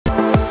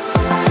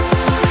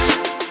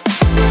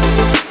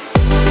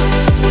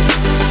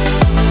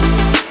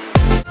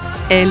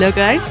هلو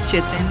گایز،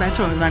 چطورین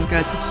بچه‌ها؟ امیدوارم که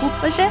حالتون خوب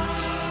باشه.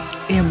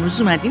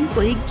 امروز اومدیم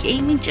با یه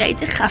گیم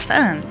جدید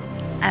خفن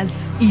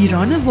از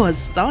ایران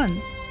باستان،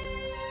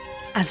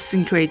 از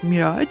سینکرید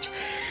میراج،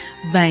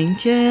 و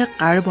اینکه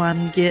قرار با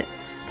هم دیگه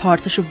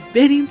پارتاشو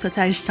بریم تا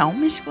تهش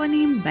تمومش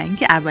کنیم، و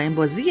اینکه اولین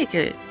بازیه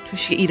که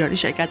توش ایرانی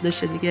شرکت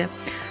داشته دیگه،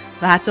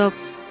 و حتی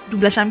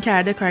دوبلش هم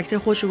کرده، کاراکتر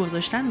خودش رو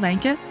گذاشتن، و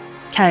اینکه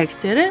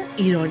کاراکتر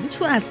ایرانی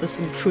تو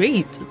اساسین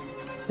کرید.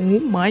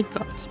 او مای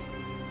گاد.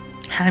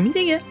 همین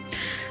دیگه،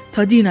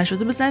 تا دیر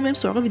نشده بزنیم بریم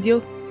سراغ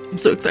ویدیو. I'm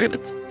so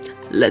excited.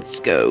 Let's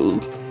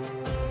go.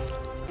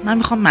 من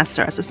میخوام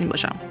مستر اساسین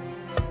باشم.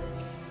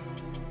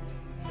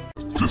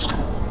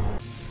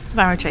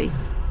 ورچایی.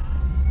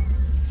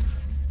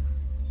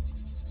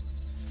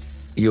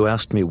 You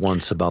asked me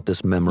once about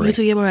this memory.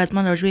 تو یه بار از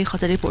من راجع به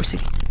خاطره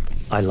پرسیدی.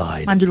 I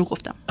lied. من دروغ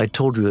گفتم. I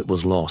told you it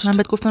was lost. من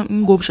بهت گفتم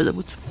این گم شده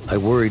بود. I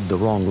worried the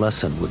wrong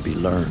lesson would be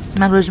learned.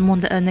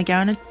 من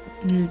نگران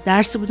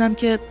درسی بودم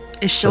که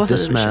اشتباه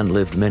داده بشه.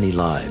 lived many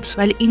lives.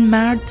 ولی این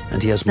مرد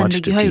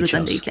زندگی‌هایی رو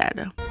زندگی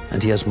کرده.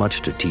 And he has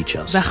much to teach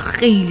us. و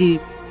خیلی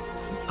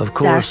Of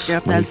course,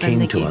 when he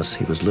came to us,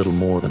 he was little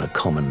more than a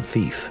common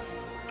thief,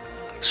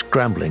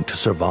 scrambling to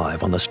survive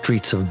on the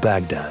streets of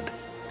Baghdad,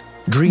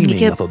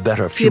 dreaming of a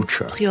better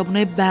future.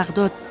 خیابونای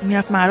بغداد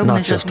میرفت مردم رو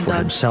نجات میداد.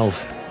 Not just for himself,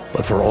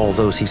 but for all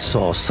those he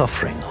saw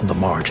suffering on the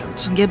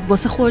margins. میگه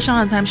واسه خودش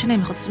هم همیشه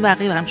نمیخواست،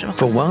 بقیه همیشه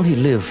میخواست. For while he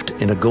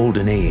lived in a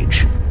golden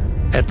age,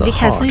 at the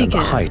heart and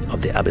the height of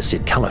the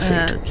Abbasid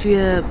Caliphate,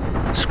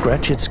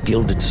 scratch its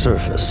gilded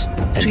surface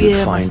and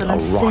you'd find a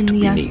rot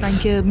beneath.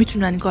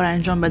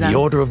 The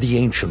order of the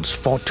ancients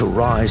fought to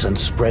rise and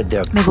spread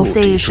their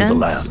cruelty to the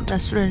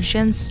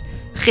land.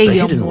 خیلی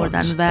هم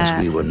مردن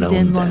و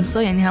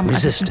دنوانسا یعنی هم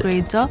اساسین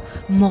کریدها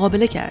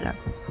مقابله کردن.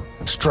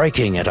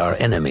 Striking at our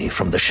enemy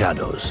from the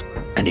shadows,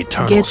 an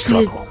eternal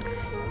struggle.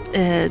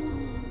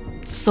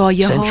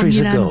 سایه ها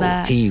میرن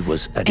و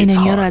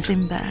انمیا رو از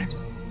این برن.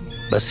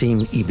 Basim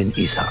ibn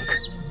Ishaq.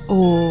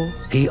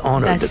 He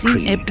honored the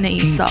creed.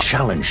 He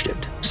challenged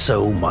it. So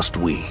must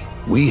we.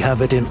 We have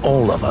it in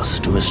all of us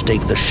to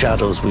mistake the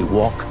shadows we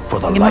walk for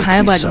the light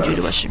we serve.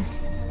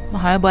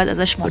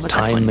 The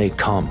time may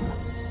come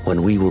when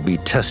we will be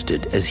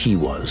tested as he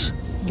was.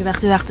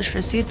 وقتش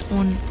رسید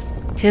اون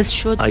تست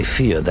شد. I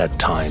fear that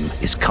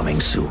time is coming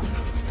soon.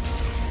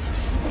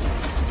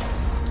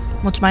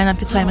 مطمئنم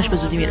که تایمش به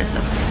زودی میرسه.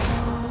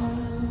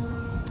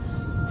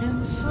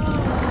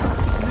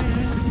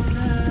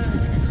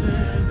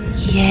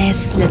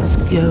 Yes, let's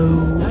go.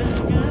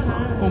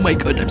 Oh my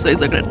god, I'm so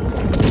excited.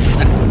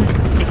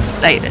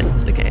 Excited.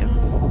 Okay.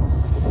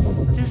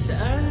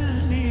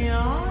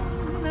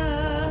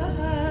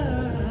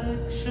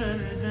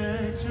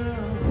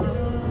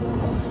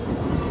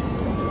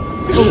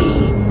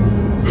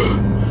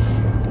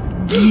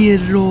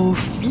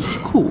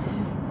 گرافیکو.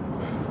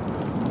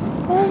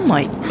 Oh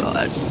my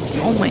god.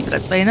 Oh my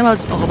god. و اینم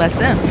از آقا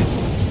بسته.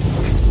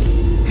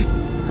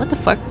 What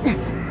the fuck?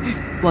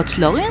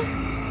 باطلاقی؟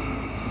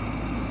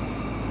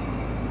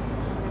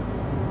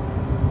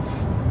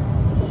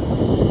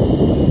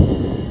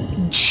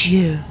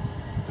 چیه؟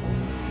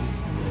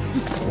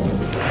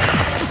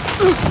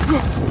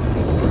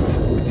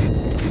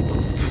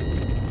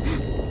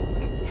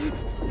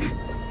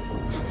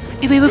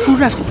 ایوه فرو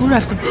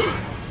رفتیم.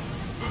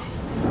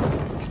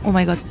 Oh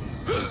my god.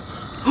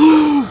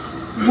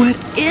 What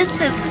is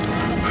this?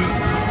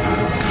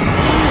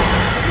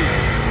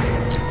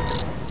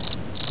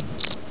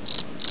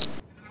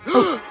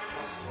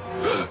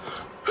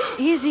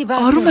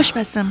 آروم باش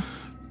بسم.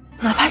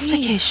 نفس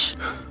بکش.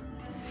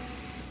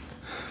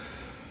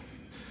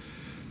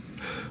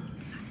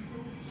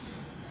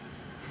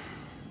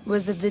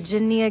 Was it the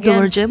genie again?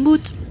 دوباره جن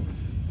بود.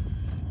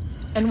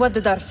 And what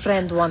did our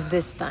friend want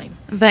this time?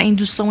 و این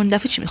دوستامون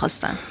دفعه چی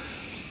میخواستن؟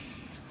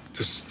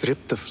 To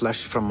strip the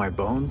flesh from my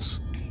bones?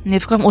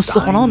 نفکر کنم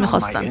استخونامو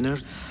میخواستن.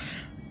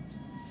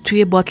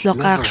 توی باطلاق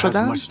غرق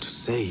شدن.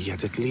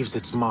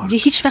 یه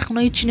هیچ وقت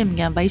اونا هیچی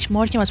نمیگن و هیچ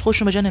مارکی از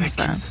خودشون به جا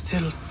نمیذارن.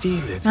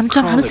 من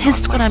میتونم هنوز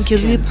حس کنم که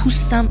روی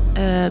پوستم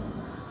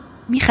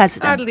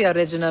میخزیدن. Hardly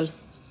original.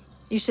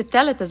 You should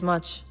tell it as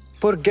much.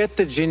 Forget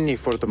the genie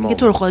for the moment. که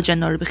تو رو خود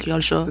جنا رو به خیال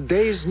شو.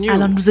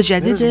 الان روز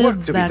جدیده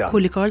و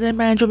کلی کار داریم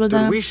برای انجام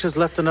دادم.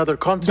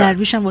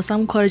 درویش هم واسه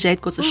همون کار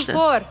جدید گذاشته.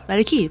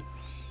 برای کی؟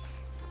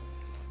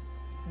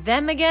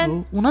 Them again?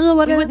 اونا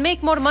دوباره. We would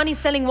make more money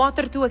selling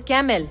water to a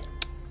camel.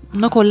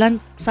 اونا کلن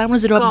سرمون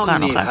زیر آب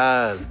میکنن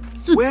آخر.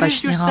 زود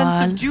باش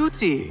نهال.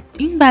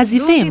 این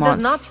وظیفه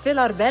ماست.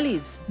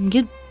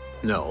 میگه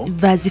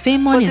وظیفه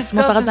ما نیست،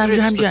 ما فقط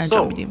همینجور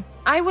انجام میدیم.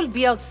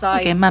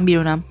 اوکی من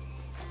بیرونم.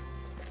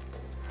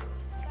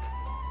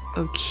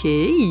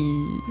 اوکی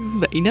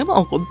و اینم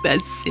آقا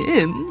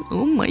بسم.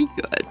 او مای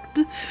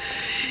گاد.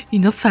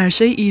 اینا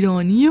فرشای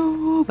ایرانی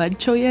و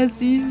بچهای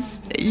عزیز.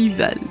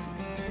 ایول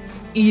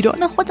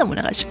ایران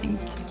خودمونه قشنگ.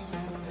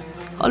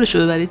 حالشو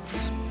ببرید.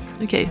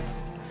 اوکی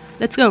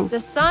let's go.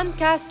 The sun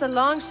casts a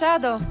long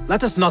shadow.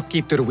 Let us not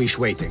keep Darwish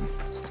waiting.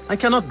 I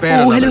cannot bear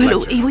another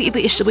lecture. ایوه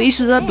اشتباهی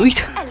چیزا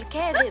دوید.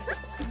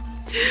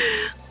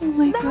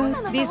 my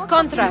god. These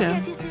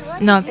contracts.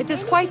 No. It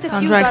is quite a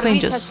few Contract Darwish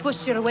changes. has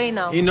pushed your way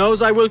now. He knows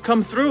I will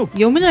come through.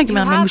 یه میدونه که You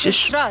من have his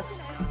نمیشش.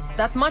 trust.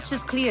 That much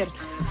is clear.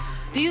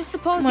 Do you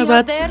suppose ما you are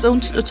باید theirs? به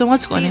اون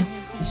اعتماد کنیم.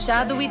 These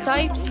shadowy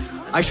types?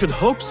 I should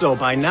hope so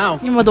by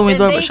now. این باید Then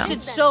امیدوار they باشم.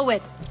 should show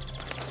it.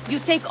 You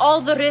take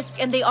all the risk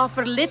and they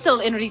offer little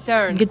in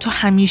return. میگه تو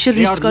همیشه They are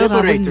ریسکا رو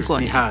قبول liberators,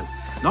 میکنی. Nihal,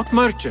 not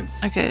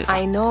merchants. Okay.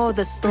 I know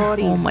the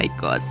stories. Oh my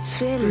god.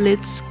 Still,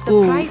 Let's the go.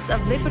 price of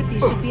liberty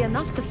should be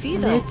enough to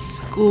feed us.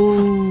 Let's go.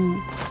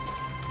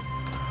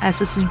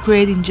 Assassin's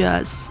Creed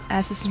اینجاست.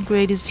 Assassin's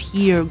Creed is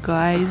here,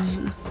 guys.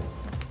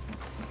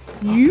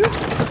 You.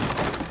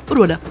 برو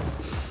بالا.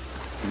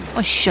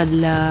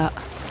 ماشاءالله.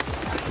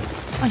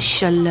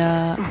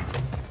 ماشاءالله.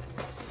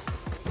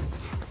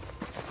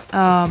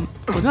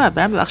 کدوم باید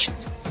برم ببخشید.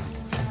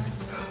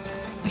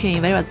 اوکی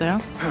این وری باید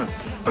برم.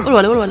 برو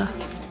بالا برو بالا.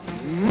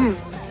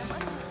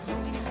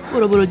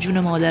 برو برو جون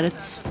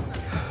مادرت.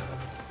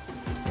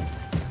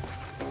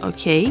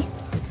 اوکی.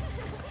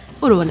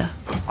 برو بالا.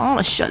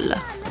 ماشاءالله.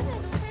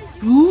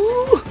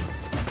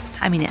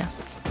 همینه.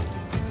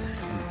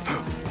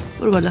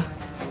 برو بالا.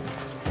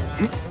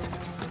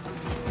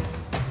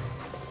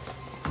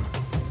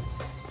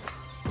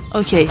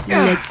 اوکی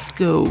let's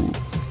go.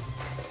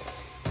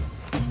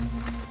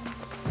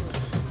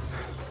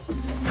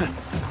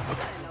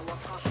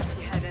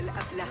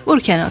 برو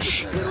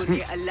کنارش.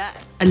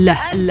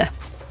 الله الله.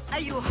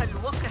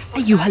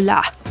 أيها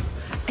الله.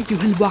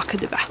 أيها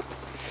الواكدبة.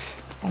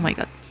 Oh my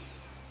god.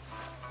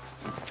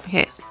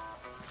 Okay.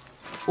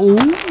 Oh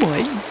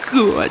my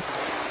god.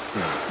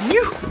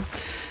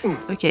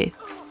 Okay.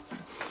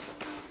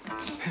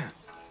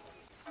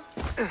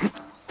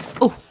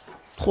 اوه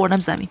خوردم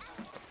زمین.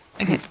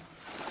 اوکی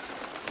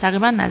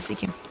تقریبا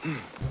نزدیکیم.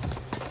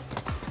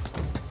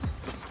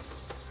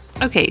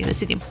 اوکی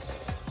رسیدیم.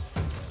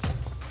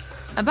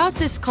 About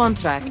this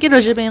contract. میگه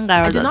راجع به این I do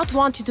قرارداد. not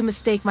want you to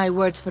mistake my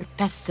words for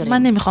pestering.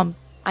 من نمیخوام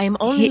I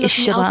am only یه looking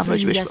اشتباه out هم for you,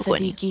 راجبش ya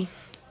بکنی. Sadiqi.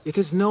 It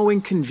is no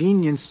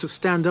inconvenience to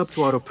stand up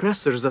to our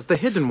oppressors as the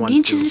hidden ones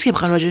این چیزی do. نیست که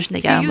بخوام راجبش Do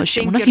نگران you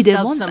باشیم. think اونا هیدن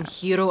yourself وانزن. some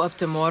hero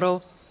of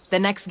tomorrow? The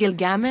next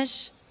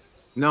Gilgamesh?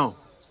 No.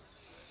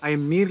 I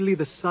am merely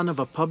the son of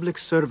a public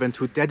servant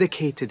who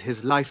dedicated his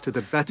life to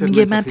the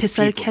میگه betterment من of his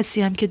پسر people.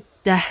 کسی هم که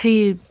 10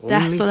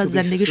 سال Only از to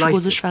be زندگیشو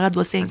گذاشت slighted فقط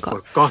واسه این and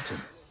کار. forgotten.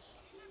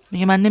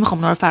 میگه من نمیخوام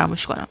اونا رو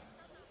فراموش کنم.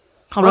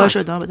 میخوام راهش رو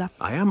ادامه بدم.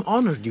 I am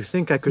honored you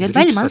think I could میگه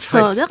ولی reach من such heights.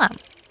 صادقم.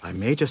 I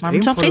may just من aim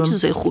میتونم for خیلی them.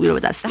 چیزای خوبی رو به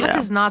دست That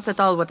بیارم. is not at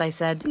all what I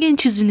said. میگه این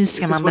چیزی نیست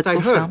که It is من what بهت I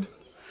گفتم. heard.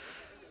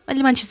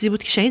 ولی من چیزی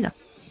بود که شنیدم.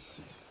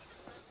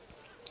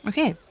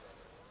 اوکی.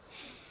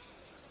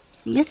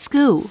 Let's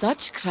go.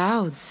 Such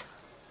crowds.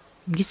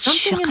 میگه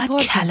Something چقدر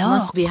important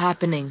کلاغ. must be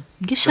happening.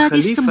 میگه The شاید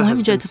یه چیز Khalifa مهم has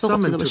اینجا been اتفاق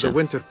افتاده summoned to the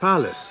باشه. Winter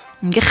Palace.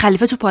 میگه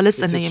خلیفه تو پالاس It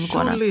زندگی is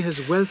میکنه. surely his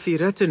wealthy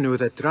retinue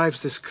that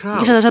drives this میگه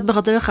crowd. شاید به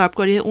خاطر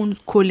خرابکاری اون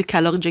کلی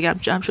کلاغ اینجا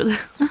جمع شده.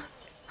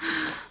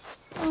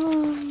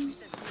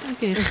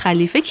 اوکی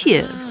خلیفه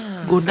کیه؟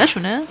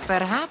 گنده‌شونه؟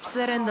 Perhaps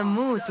they're in the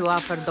mood to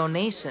offer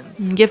donations.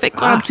 میگه فکر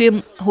کنم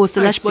توی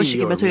حوصلش I see باشه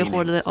که به your تو یه meaning.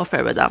 خورده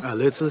آفر بدم.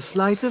 A little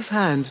sleight of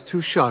hand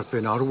to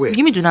sharpen our wits.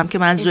 میگه میدونم که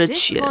If منظورت this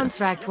چیه.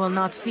 contract will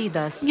not feed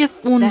us, میگه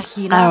اون the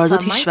Khilafa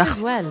قرارداد هیچ might وقت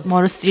as well.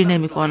 ما رو سیر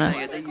نمیکنه.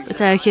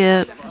 بهتره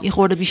که یه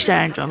خورده بیشتر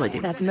انجام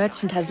بدیم. That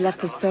merchant has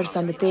left his purse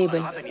on the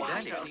table.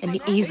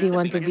 An easy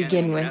one to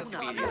begin with.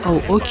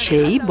 او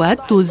اوکی باید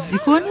دزدی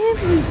کنیم.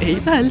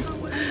 ایول.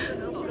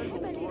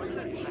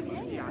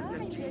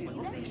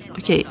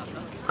 اوکی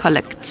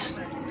کالکت.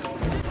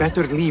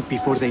 Better leave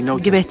before they میگه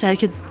notice. بهتره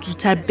که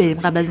زودتر بریم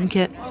قبل از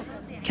اینکه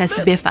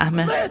کسی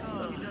بفهمه.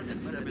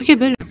 اوکی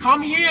بریم.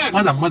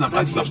 مادم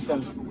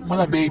عزیزم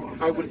مادم بیب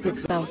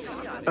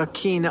Out. A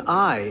keen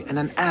eye and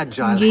an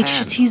agile میگه یه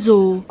چی hand. تیز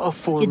و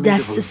A یه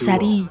دست formidable duo.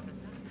 سریع.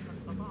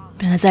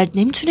 به نظرت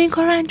نمیتونه این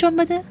کار رو انجام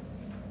بده؟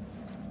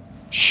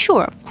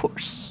 Sure of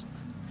course.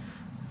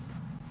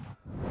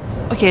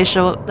 اوکی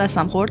اشتباه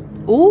دستم خورد.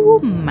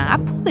 اوه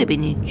مپ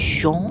ببینید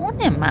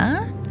جان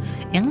من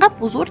اینقدر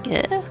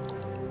بزرگه.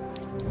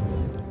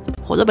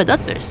 خدا به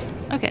داد برسه.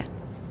 اوکی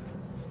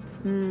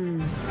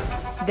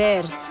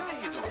There.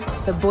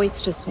 The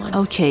boisterous one.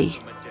 اوکی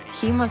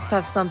He must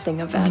have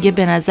something of value. میگه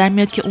به نظر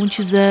میاد که اون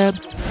چیز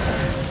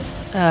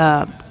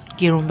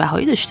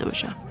گرونبهایی داشته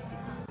باشه.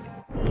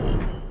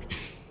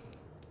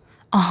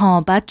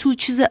 آها بعد تو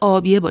چیز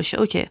آبیه باشه.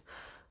 اوکی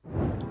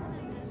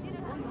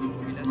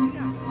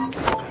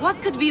What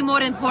could be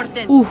more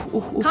important?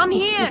 Come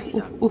here.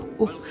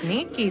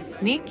 Sneaky,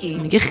 sneaky.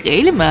 میگه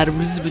خیلی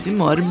مرموز بودی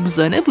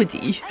مرموزانه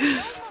بودی.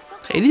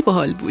 خیلی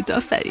باحال بود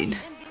آفرین.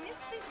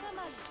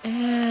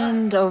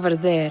 And over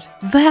there,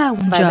 و by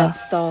اونجا that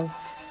stall,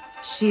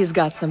 she's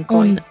got some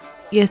اون coin.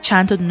 یه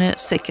چند تا دونه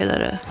سکه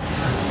داره.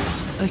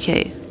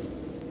 اوکی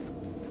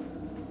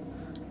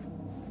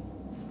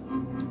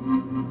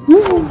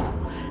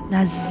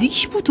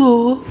نزدیک بود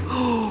و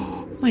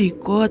مای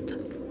گاد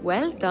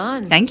Well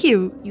done. Thank you.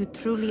 You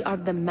truly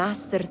are the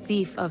master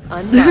thief of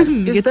undead.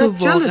 Is that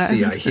jealousy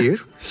I hear?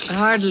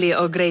 Hardly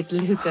a great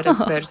looter of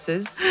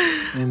purses.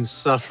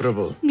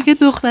 Insufferable. میگه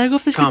دختر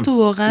گفتش که تو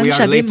واقعا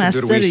شبیه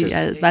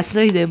مستر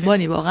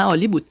هیدنبانی، واقعا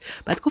عالی بود.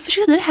 بعد گفتش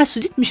که داره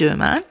حسودیت میشه به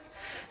من.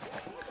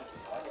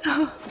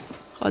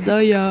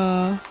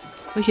 خدایا.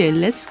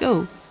 اوکی let's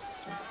go.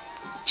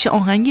 چه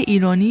آهنگ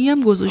ایرانی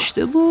هم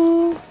گذاشته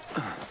بود.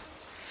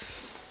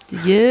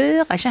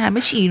 دیگه قشنگ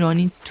همه چی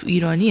ایرانی تو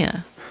ایرانیه.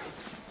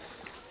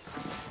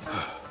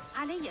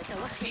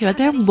 اوکی باید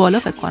برم بالا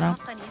فکر کنم.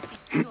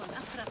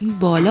 این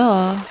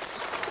بالا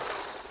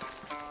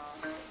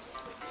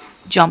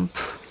جامپ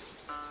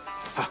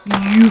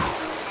یو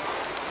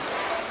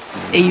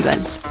ایول.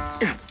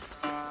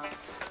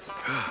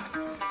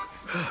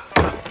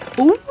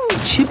 اوه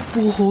چه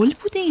باحال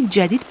بوده این.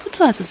 جدید بود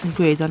تو اساسین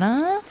کرید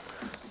نه؟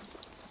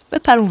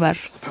 بپر اونور.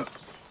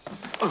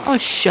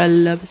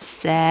 ماشاءالله به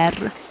سر.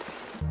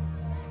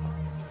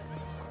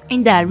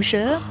 این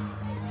درویشه؟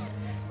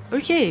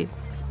 اوکی.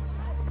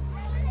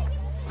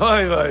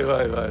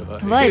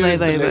 وای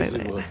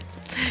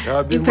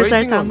این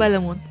پسر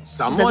تنبلمون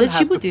منتظر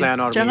چی بودی؟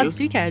 چقدر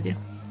دیر کردی؟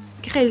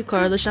 که خیلی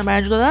کارا داشتن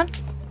برنج دادن.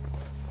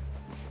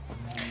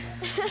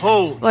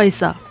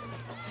 وایسا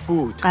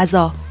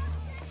غذا.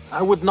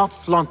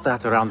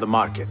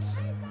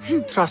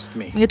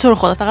 میگه تو رو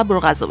خدا فقط برو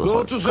غذا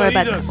بخور. کار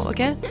بد نکن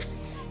اوکی؟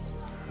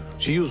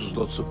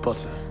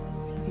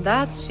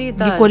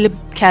 میگه کلی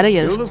کره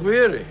گرفت.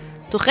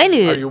 تو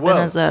خیلی به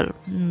نظر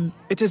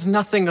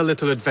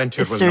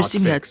استرسی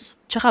میاد.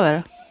 چه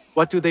خبره؟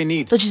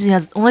 تو چیزی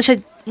نیاز اونا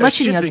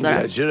چی نیاز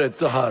دارن؟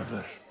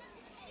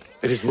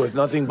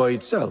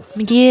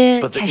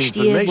 میگه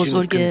کشتی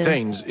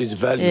بزرگه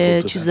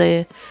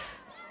چیزای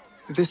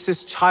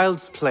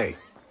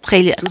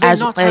خیلی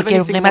ارزون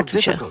گرون قیمت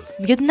توشه.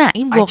 میگه نه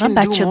این واقعا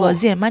بچه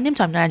بازیه، من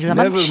نمیتونم نرنجونم،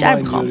 من بیشتر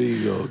میخوام.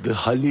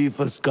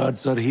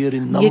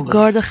 یه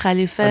گارد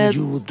خلیفه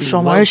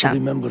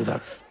شمارشم.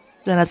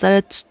 به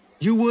نظرت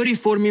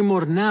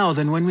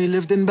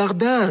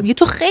میگه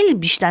تو خیلی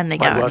بیشتر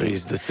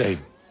نگرانی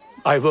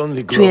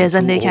توی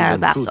زندگی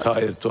کردن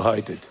بغداد.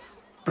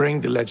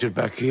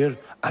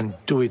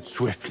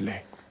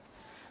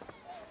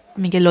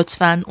 میگه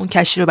لطفاً اون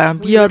کشتی رو برام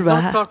بیار و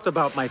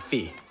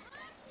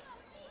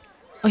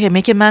اوکی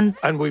میگه من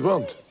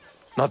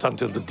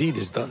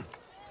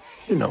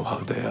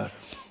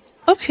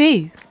اوکی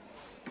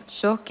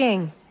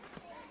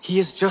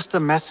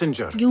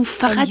اون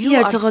فقط یه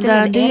ارتقا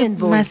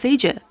دهنده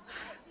مسیجه.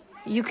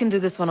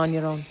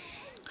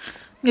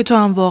 میگه تو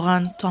هم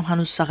واقعا تو هم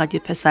هنوز فقط یه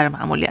پسر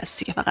معمولی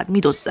هستی که فقط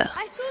میدزده.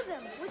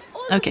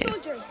 اوکی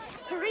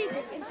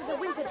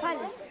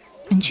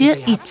این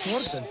چیه؟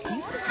 ایت.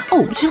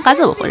 اوه میتونیم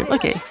غذا بخوریم.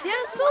 اوکی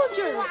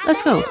let's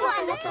go.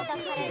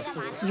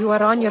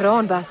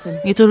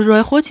 یه تو رو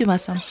راه خودتی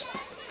مثلا.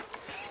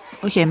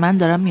 اوکی من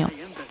دارم میام.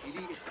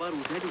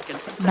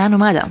 من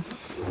اومدم.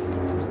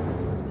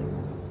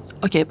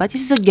 اوکی بعد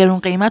یه چیز گرون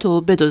قیمت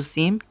رو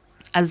بدزدیم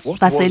از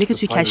وسایلی که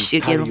توی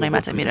کشتی گرون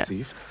قیمت میره.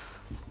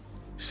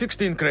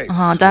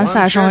 آها دارن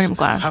سرشماری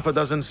میکنن.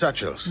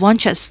 One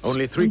chest.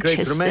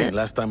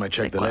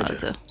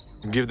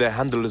 Give their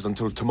handlers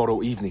until tomorrow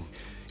evening.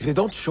 If they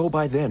don't show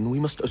by then, we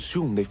must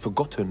assume they've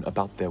forgotten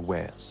about their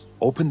wares.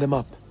 Open them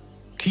up.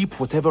 Keep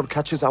whatever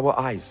catches our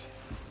eyes.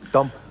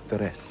 Dump the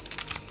rest.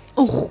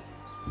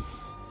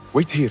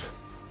 Wait here.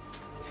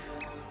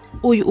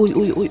 اوی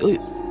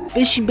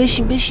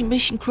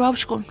بشین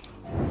کراوچ کن.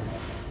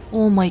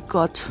 Oh my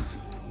god.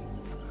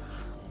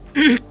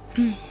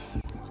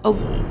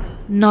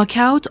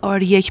 ناکاوت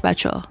R1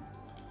 بچه ها.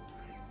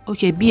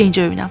 اوکی بیا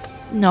اینجا ببینم.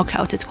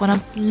 ناکاوتت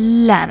کنم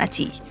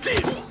لعنتی.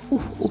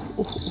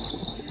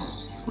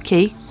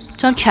 اوکی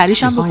چون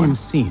کریش هم بکنم.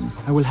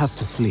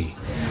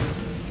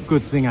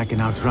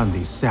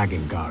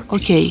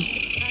 اوکی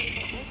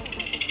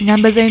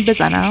اینم بذارین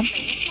بزنم.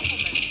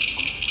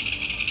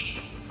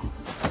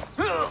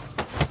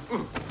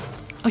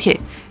 اوکی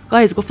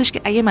گایز گفتش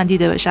که اگه من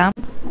دیده بشم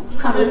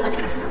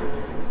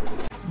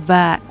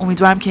و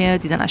امیدوارم که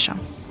دیده نشم.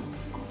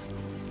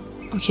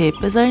 اوکی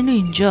بذارین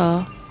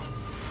اینجا.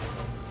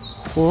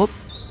 خب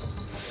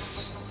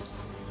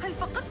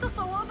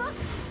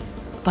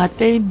باید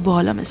بریم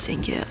بالا مثل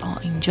اینکه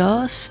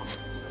اینجاست.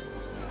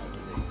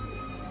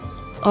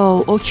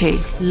 اوکی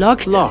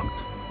لاکت.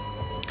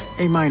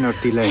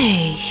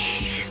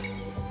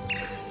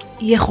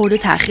 یه خورده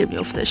تأخیر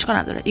میفته اشکال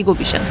نداره ایگو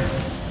بیشه.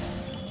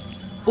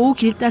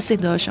 کلید دست این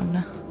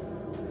داشمونه.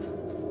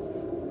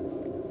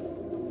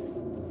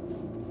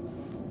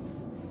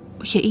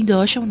 اوکی این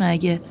داشمونه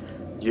اگه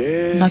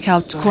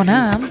ناکاوت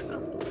کنم.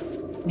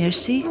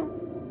 مرسی.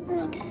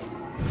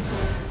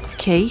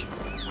 اوکی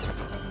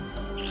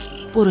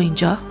برو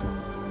اینجا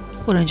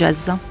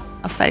عزیزم.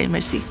 آفرین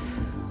مرسی.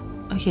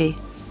 اوکی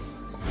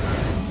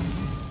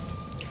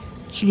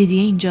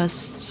کلیدیه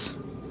اینجاست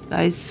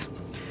گایز.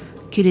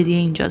 کلیدیه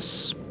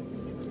اینجاست.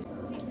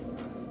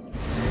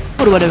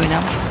 برو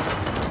ببینم.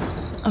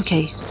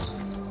 اوکی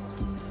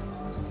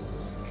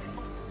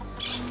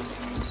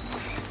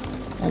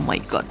او مای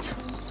گاد.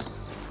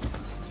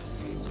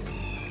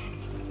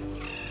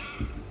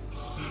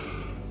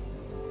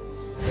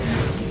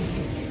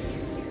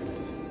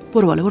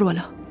 برو بالا برو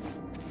بالا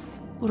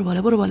برو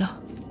بالا برو بالا.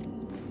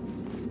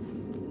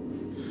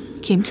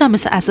 که میتونم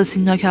مثل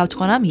اساسین ناک اوت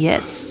کنم؟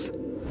 یس.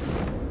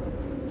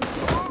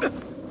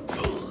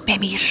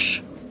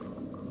 بمیر.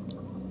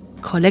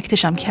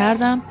 کالکتش هم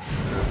کردم.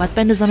 باید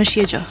بندازمش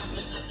یه جا.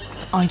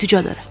 این تو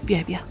جا داره.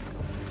 بیا بیا.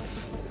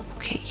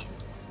 اوکی.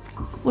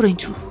 برو این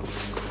تو.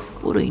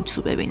 برو این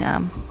تو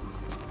ببینم.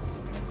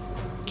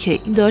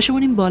 اوکی این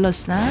داشمون این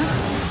بالاست نه؟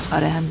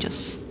 آره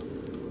همینجاست.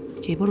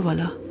 اوکی برو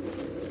بالا.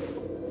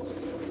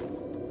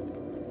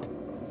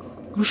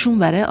 روشون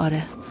وره؟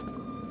 آره.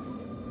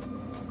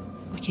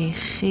 اوکی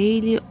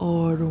خیلی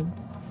آروم.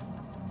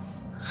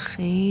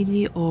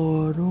 خیلی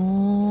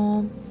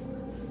آروم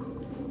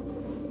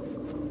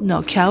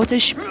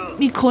ناکاوتش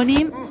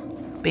میکنیم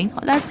به این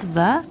حالت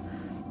و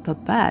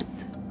بعد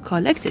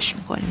کالکتش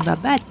میکنیم و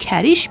بعد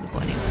کریش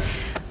میکنیم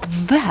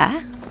و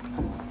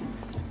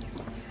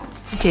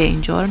اوکی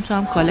اینجا رو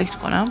میتونم کالکت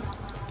کنم.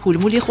 پول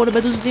مولی خورده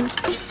بدوزدیم.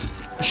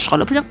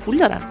 اشغالا پول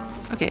دارن.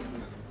 اوکی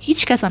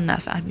هیچ کس هم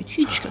نفهمید.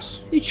 هیچ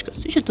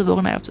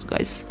اتفاقی نیفتاد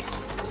گایز.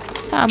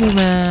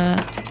 تمومه.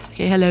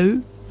 اوکی هلو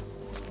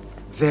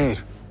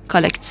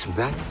کالکت.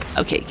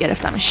 اوکی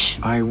گرفتمش.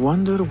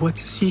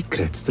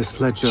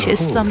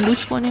 چستم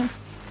لوت کنیم.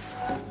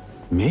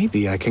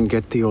 Maybe I can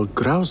get the old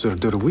grouser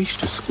Derwish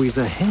to squeeze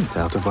a hint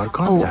out of our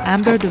contact.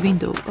 Amber the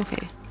window.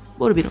 اوکی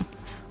برو بیرون.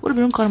 برو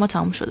بیرون کار ما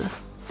تموم شده.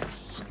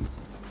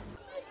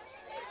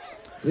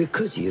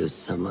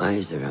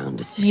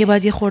 میگه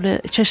باید یه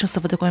خورده چشم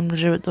استفاده کنیم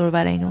دور و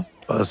بر اینو.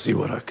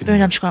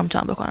 ببینم چیکار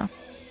میتونم بکنم.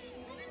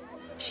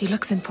 میگه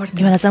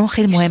به نظرم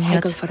خیلی مهم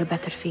میاد.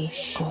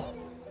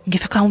 میگه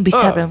فکر کنم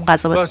بهتر بهم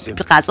غذا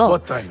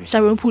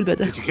بیشتر بهم پول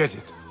بده.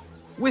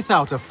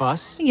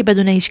 میگه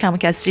بدون هیچ کم و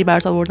کسری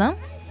برات آوردم.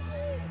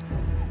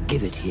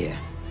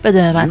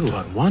 بده من.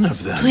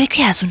 تو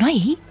یکی از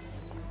اونایی؟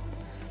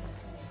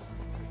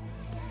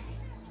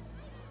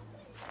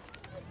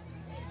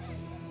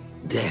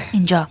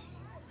 اینجا.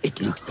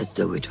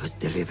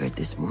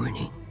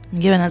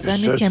 میگه به نظر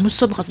میاد که امروز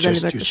صبح می‌خواست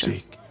دلیورد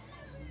بشه.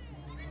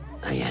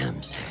 یعنی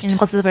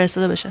می‌خواست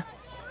فرستاده بشه.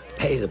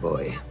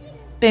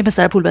 به این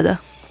پسر پول بده.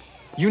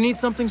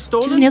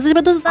 چیزی نیازی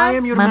به دزدم؟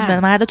 من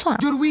مرد تو هم.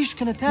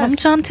 من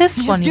میتونم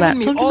تست کنی و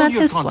تو من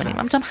تست کنی.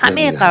 من میتونم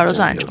همه قرارات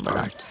رو انجام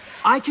بدم.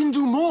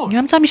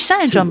 من میتونم بیشتر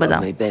انجام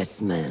بدم.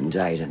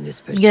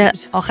 میگه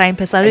آخرین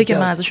پسرایی که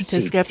من ازشون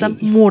تست گرفتم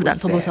مردن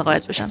تا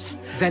متقاعد بشن.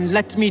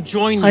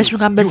 خواهش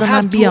میکنم بذار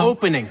من بیام.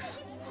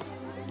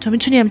 تو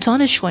میتونی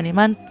امتحانش کنی.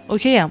 من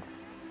اوکی ام.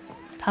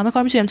 همه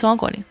کار میتونی امتحان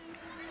کنی.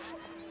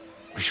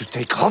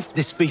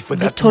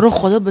 تو رو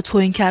خدا به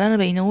توهین کردن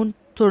به این اون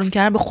توهین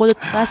کردن به خودت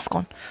بس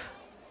کن.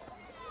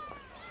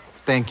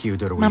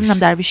 ممنونم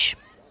درویش.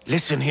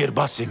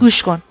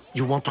 گوش کن.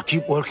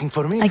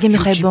 اگه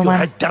میخوای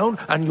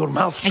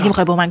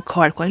با من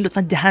کار کنی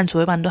لطفا دهن تو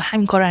ببند و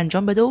همین کار رو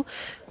انجام بده و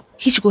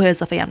هیچ گوه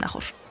اضافه هم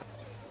نخور.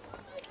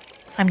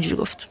 همینجوری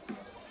گفت.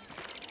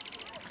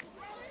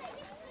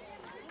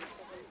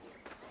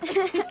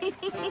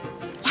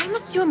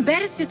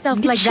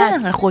 میگه چرا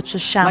انقدر خودشو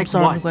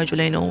شرمسار میکنه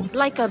جلوی این اون؟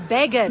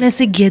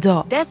 مثل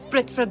گدا.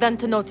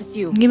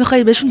 میگه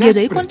میخوایی بهشون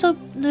گدایی کن تا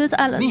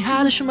چیز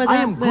نشون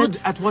بدن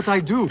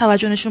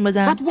توجه نشون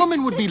بدن.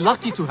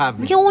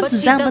 میگه اون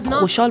زن باید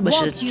خوشحال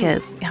باشه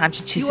که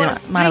همچین چیزی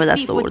منو به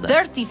دست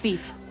آورده.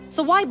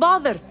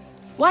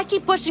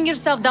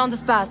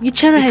 میگه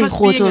چرا هی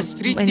خودتو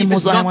این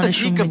موضوع ما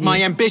نشون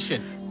میدی؟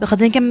 به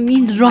خاطر اینکه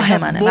این راه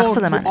منه،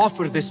 مقصد منه.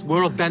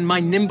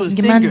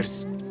 میگه من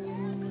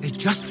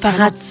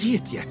فقط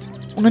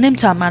اونا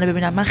نمیتونم منو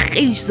ببینم. من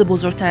خیلی چیز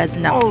بزرگتر از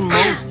اینم.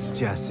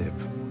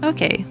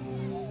 اوکی.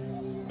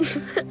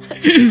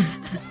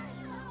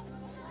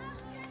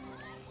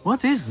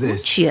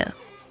 چیه؟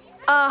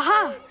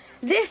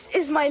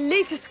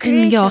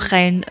 این میگه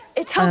آخرین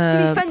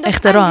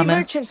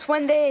اختراعمه.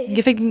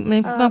 میگه فکر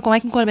میکنم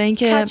کمک میکنه به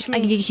اینکه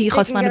اگه یکی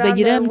خواست منو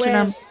بگیره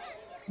میتونم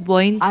با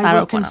این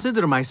فرار کنم.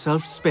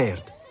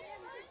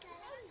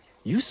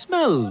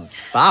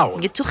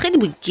 میگه تو خیلی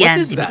بود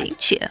گندی میده.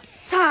 چیه؟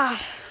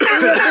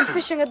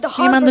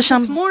 من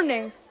داشتم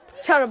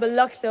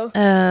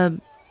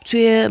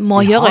توی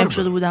ماهی قایم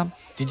شده بودم.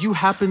 Did you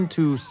happen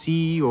to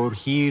see or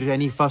hear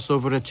any fuss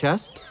over a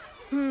chest?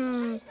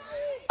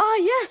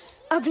 Yes,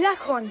 a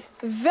black one.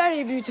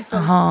 Very beautiful.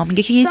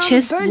 میگه که یه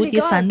چست بود، یه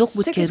صندوق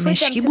بود که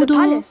مشکی بود و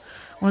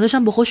اونا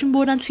داشتن با خودشون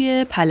بردن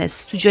توی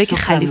پلس، تو جایی که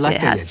خلیفه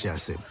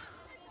هست.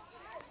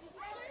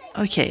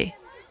 اوکی.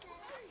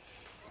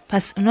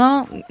 پس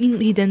اونا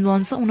این هیدن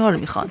وانسا اونا رو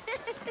میخوان.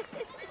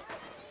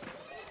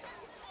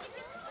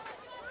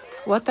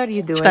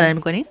 چیکار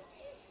میکنی؟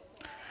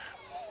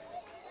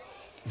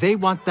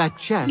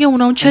 یه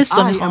اونا اون چست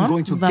رو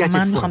میخوان و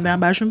من میخوام برم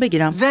برشون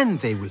بگیرم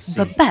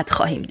و بعد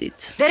خواهیم دید.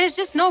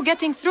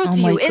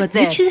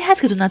 یه چیزی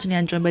هست که تو نتونی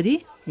انجام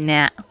بدی؟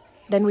 نه.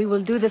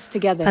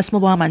 پس ما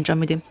با هم انجام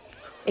میدیم.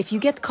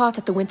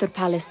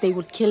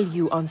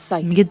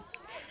 میگه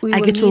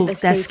اگه تو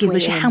دستگیر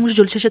بشی همونجا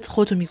جلو چشت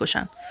خودتو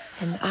میکشن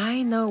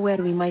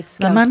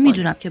و من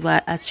میدونم که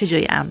باید از چه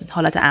جایی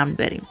حالت امن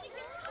بریم.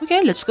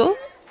 اوکی let's go.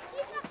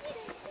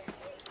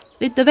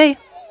 lead the way.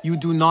 You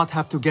do not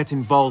have to get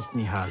involved,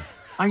 Nihal.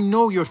 I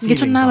know your میگه feelings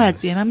تو on نباید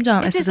this. بیای. من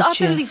میدونم احساسات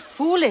چیه. میگه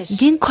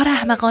این کار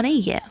احمقانه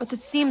ایه. But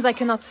it seems I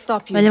cannot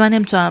stop you. ولی من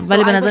نمیتونم.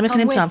 ولی به نظر میاد که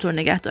نمیتونم تو رو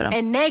نگه دارم.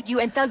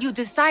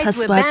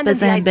 پس باید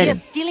بزنیم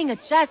بریم.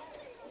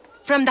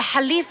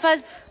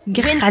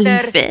 میگه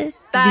خلیفه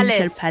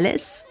وینتر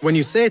پلس. When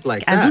you say it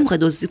like از اون that, موقع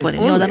دزدی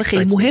کنیم. یه آدم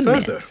خیلی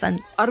مهمه. مثلا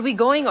Are we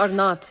going or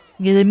not?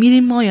 میگه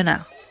میریم ما یا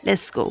نه.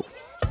 Let's go.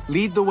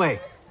 lead the way.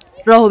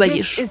 راهو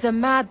بگیر. This is a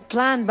mad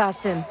plan,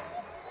 Basim.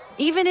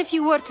 Even if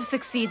you were to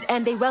succeed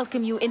and they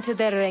welcome you into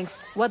their ranks,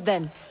 what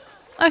then?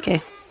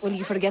 اوکی. Will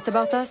you forget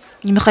about us?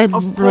 میخوای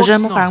راجع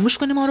ما فراموش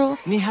کنیم ما رو؟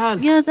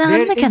 Nihal, یه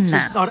دهن their بکن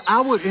نه. interests are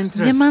our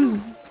میگه من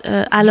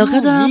interests.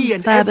 علاقه دارم me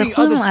and و به every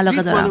خودمون other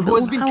علاقه street دارم. runner به who has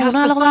اون been همون cast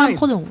علاقه دارم aside.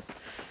 خودمون.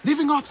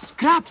 Living off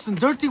scraps and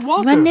dirty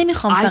water. من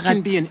نمیخوام I فقط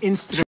can be an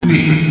instrument.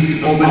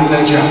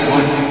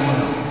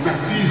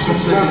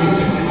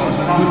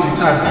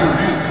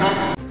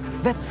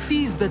 That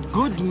sees that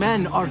good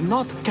men are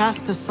not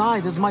cast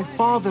aside as my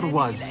father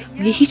was.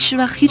 میگه هیچ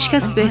وقت هیچ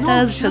کس بهتر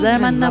از پدر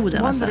من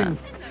نبوده مثلا.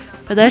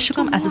 پدرش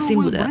فکرم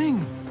اساسین بوده.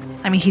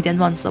 همین هیدن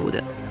وانسا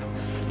بوده.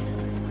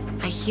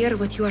 I hear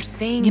what you are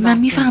saying, میگه من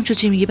میفهم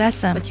چی میگی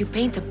بسم. But you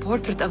paint a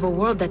portrait of a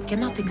world that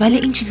cannot exist. ولی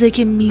این چیزایی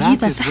که میگی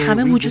واسه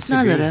همه وجود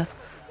نداره.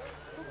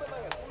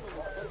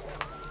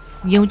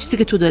 میگه اون چیزی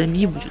که تو داره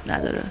میگی وجود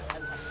نداره.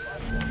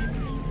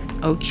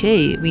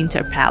 اوکی،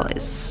 وینتر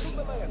پالیس.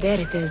 There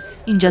it is.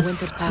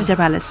 اینجاست وینتر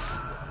پالیس.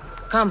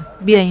 Come.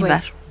 بیا این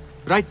بر.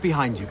 Right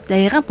behind you.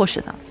 دقیقا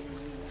پشتتم.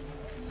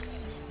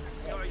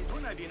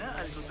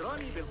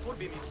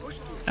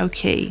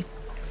 اوکی.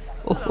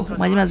 اوه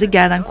اومدیم از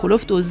گردن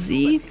کلوف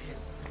دزدی.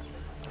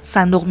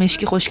 صندوق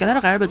مشکی خوشگله رو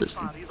قرار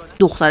بدزدیم.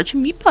 دختره چی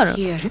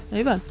میپره؟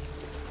 ایول.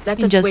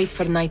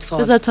 اینجاست.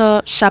 بذار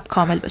تا شب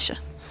کامل بشه.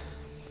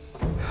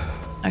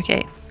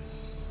 اوکی.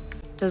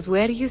 Does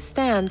where you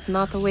stand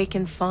not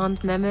awaken fond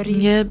memories?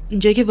 یه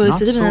اینجایی که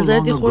وایساده به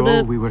نظرت یه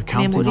خورده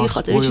مموری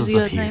خاطر چیزی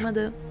یاد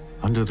نیومده.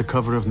 Under the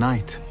cover of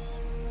night.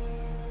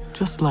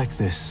 Just like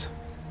this.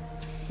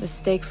 The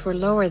stakes were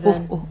lower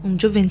then.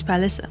 اونجا وینتر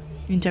پلسه.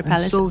 وینتر And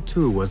پلسه. so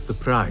too was the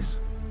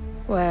prize.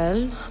 Well,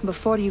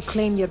 before you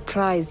claim your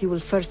prize, you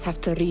will first have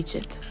to reach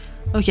it.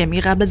 اوکی،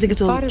 میگه قبل از اینکه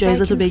تو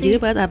جایزه رو بگیری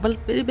باید اول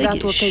بری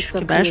بگیریش که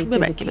براشون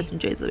ببر که بتون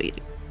جایزه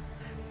بگیری.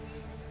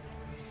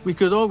 We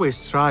could always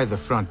try the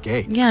front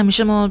gate. یه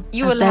همیشه ما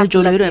در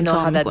جلوی رو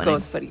امتحان میکنیم.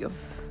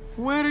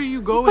 Where are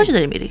you going? کجا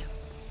داری میری؟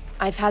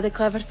 I've had a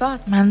clever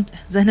thought. من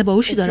ذهن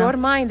باهوشی If your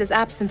دارم. mind is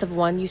absent of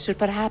one, you should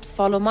perhaps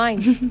follow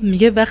mine.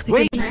 میگه وقتی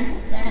که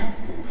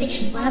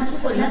فکر میکنم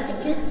تو کلا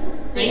فکرت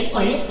غیر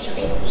قالب میشه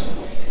غیر باشه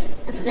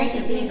از خدا که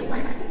بیایی دنبال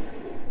من.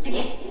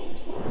 Okay.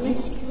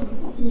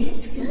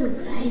 Let's go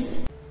guys.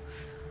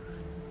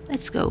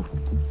 Let's go.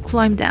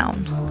 Climb down.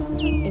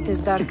 It is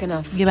dark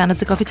enough. میگه به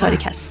اندازه کافی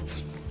تاریک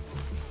هست.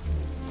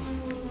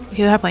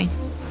 اوکی بر پایین.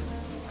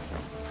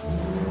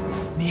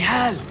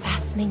 Nihal.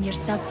 Fastening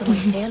yourself to my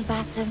tail,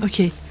 Basim.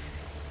 اوکی.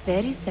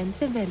 Very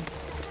sensible.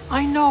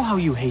 I know how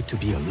you hate to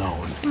be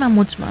alone.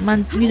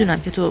 من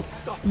میدونم که تو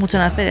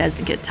متنفری از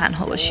اینکه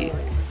تنها باشی.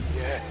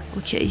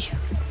 اوکی.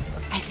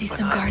 I see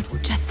some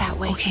guards just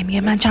that way. اوکی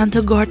میگه من چند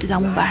تا گارد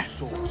دیدم اون بر.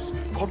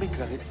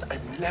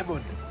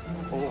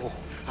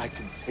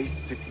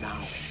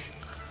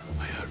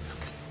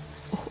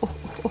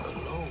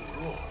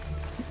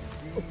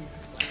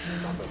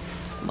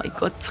 مای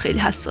گاد خیلی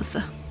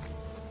حساسه.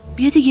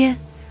 بیا دیگه.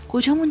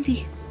 کجا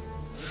موندی؟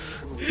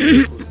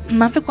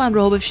 من فکر کنم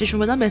راهو بفششون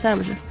بدم بهتر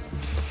باشه.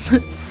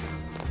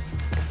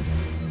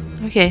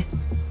 اوکی.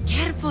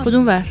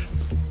 کدوم ور؟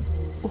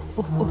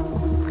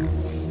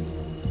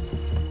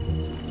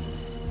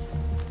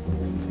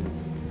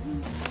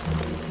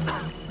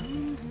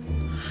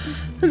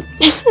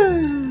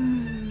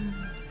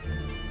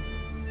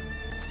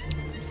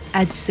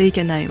 عدسه‌ای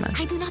که نیومد.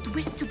 I do not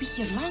wish to be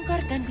here longer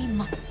than we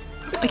must.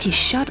 Okay,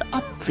 shut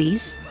up,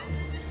 please.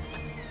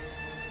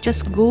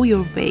 Just go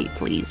your way,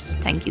 please.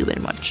 Thank you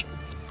very much.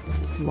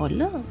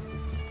 Voila.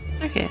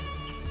 Okay.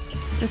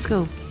 Let's go.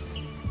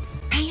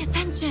 Pay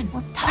attention.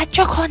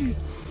 توجه کن.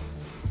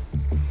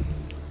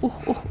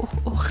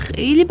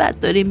 خیلی بد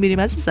داریم میریم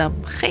عزیزم.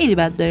 خیلی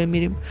بد داریم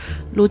میریم.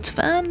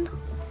 لطفاً.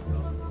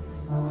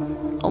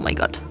 Oh my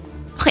god.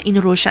 خیلی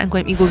اینو روشن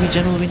کنیم. ایگو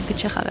ویژن رو ببینیم که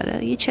چه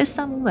خبره. یه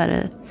چستم اون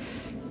بره.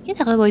 یه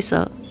دقیقه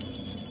وایسا.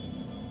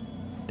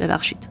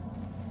 ببخشید.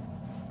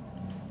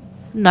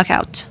 Knock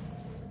out.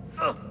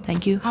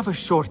 Thank you. Have a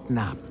short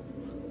nap,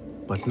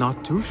 but not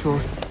too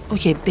short.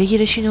 اوکی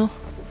بگیرش اینو.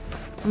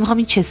 من میخوام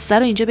این چسته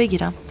رو اینجا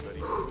بگیرم.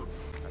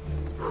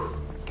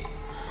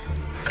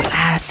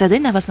 صدای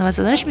نفس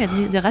دادنش میاد.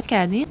 دقت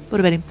کردین؟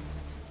 برو بریم.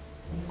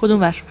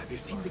 کدوم ور؟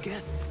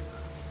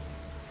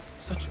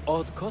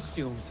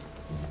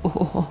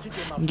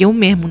 میگه اون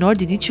مهمونا رو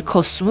دیدی چه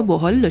کاستوم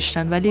باحال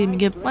داشتن ولی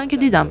میگه من که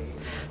دیدم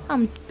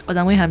هم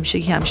آدمای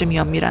همیشه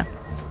میان میرن.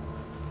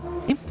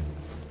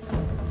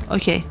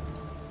 اوکی.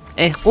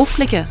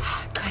 قفله که.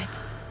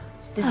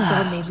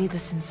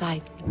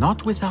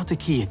 Not without a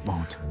key it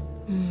won't.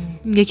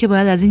 میگه که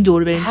باید از این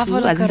دور بریم تو،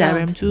 از این در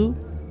بریم تو.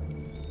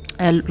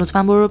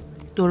 لطفاً برو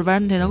دورور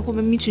نگاه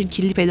کن میتونی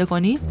کلید پیدا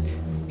کنی.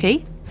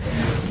 اوکی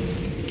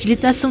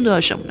کلید دستم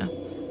داشتمونه.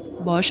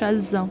 باش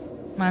عزیزم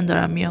من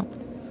دارم میام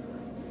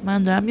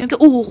که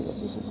اوه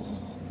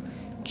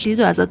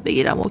کلید رو ازت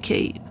بگیرم.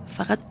 اوکی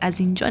فقط از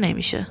اینجا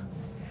نمیشه.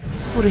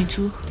 برو این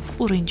تو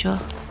برو اینجا.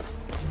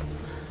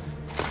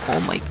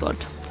 Oh my god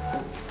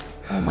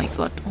oh my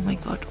god oh my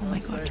god oh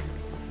my god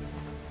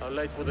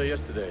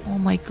oh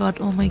my god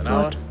oh my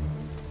god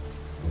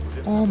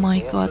oh my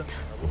god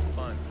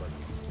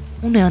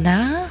اونه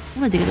نه؟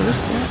 اونه دیگه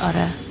درسته؟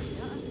 آره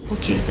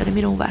اوکی داره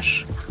میره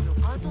اونور.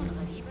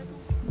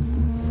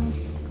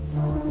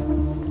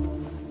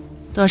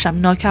 داشتم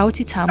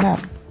ناکاوتی تمام.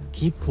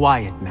 Keep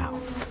quiet now.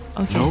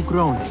 اوکی No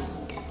groaning.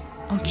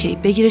 اوکی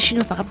بگیرش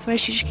اینو فقط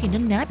ببرشیش که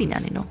اینا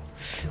نبینن. اینو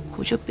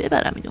کجا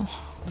ببرم اینو؟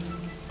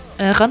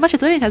 خانم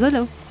چطوری؟ تدالو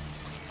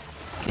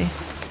اوکی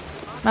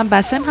من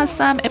باسم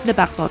هستم ابن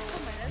بغداد.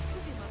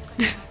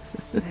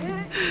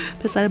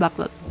 پسر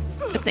بغداد.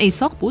 ابن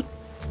ایساق بود؟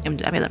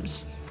 نمیدونم یادم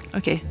نیست.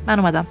 اوکی من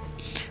اومدم.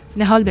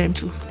 نهال بریم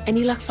تو.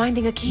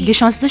 یه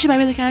شانسی داشتی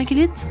برای پیدا کردن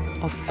کلید؟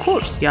 Of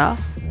course yeah.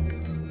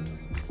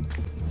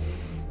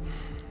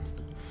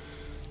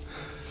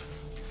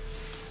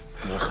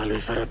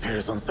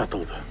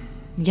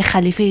 یه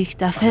خلیفه یک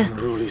دفعه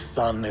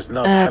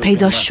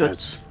پیدا شد.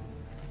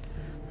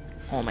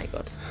 Oh my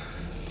god.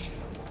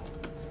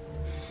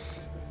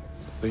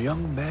 The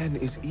young man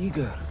is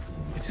eager.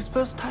 It's his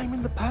first time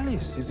in the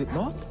palace, is it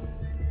not?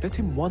 Let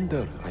him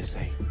wander, I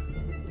say.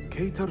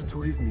 Cater to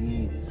his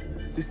needs.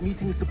 This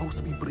meeting is supposed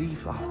to be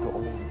brief after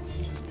all.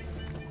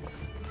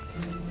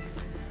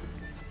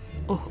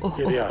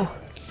 اوه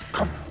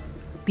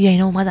بیا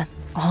اینا اومدن.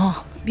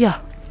 بیا.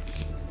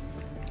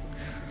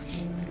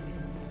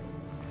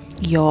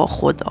 یا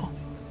خدا.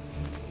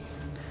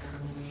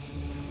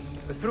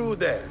 Through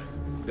there.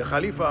 The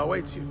Khalifa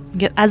awaits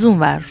you. از اون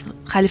ور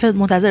خلیفه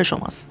منتظر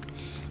شماست.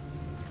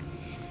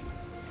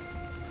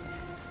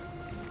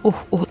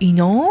 اوه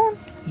اینا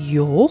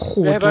یا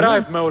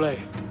خدا.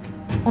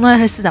 اونا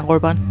رسیدن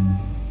قربان.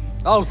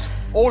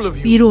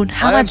 بیرون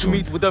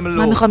همتون.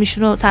 من میخوام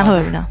ایشونو تنها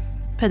ببینم.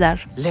 پدر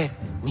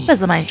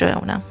بذار من اینجا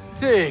بمونم.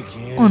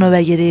 اونو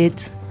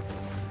بگیرید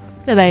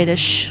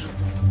ببریدش.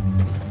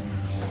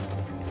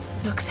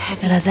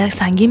 به نظر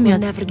سنگین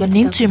میاد و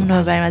نمیتونیم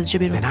اونو ببریم از اینجا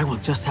بیرون.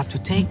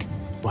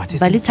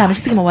 ولی تنها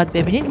چیزی که ما باید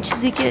ببینیم این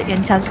چیزی که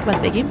یعنی تنها چیزی که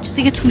باید بگیم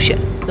چیزی که توشه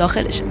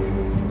داخلشه.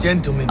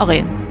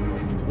 آقایان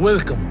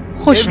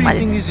خوش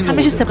اومدید.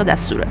 همه چیز طبق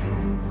دستوره.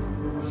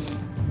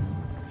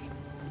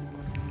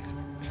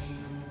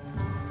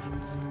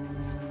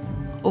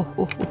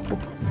 اوه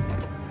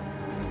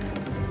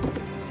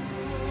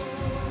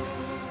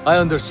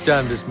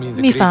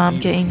میفهم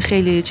که این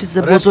خیلی چیز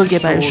بزرگه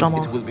برای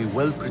شما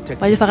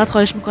ولی فقط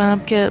خواهش میکنم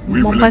که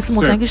ما میخواستیم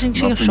مطمئن بشیم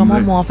که شما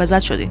محافظت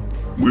شدین.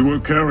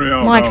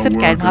 ما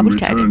اکسپت کردیم قبول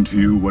کردیم.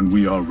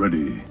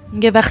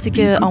 یه وقتی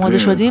که آماده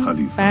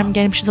شدیم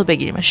برمیگردیم پیش تو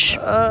بگیریمش.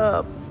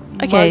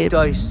 اوکی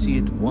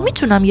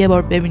میتونم یه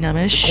بار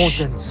ببینمش؟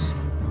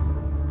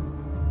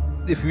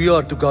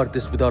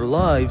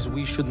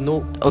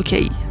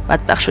 اوکی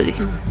بدبخت شدی.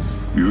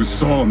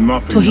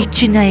 تو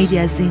هیچی ندیدی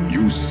از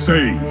این.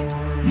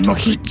 تو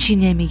هیچی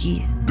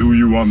نمیگی.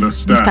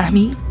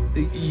 میفهمی؟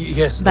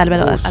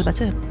 بله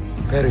البته.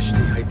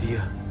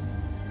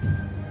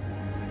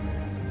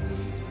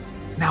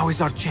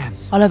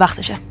 حالا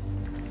وقتشه.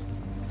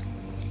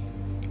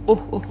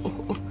 اوه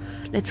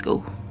Let's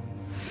go.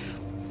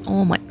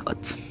 Oh my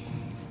god.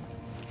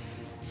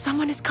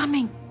 Someone is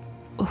coming.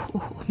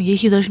 میگه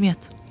یکی داشت میاد.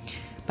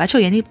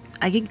 بچه‌ها یعنی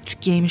اگه تو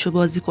گیمشو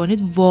بازی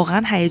کنید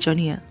واقعا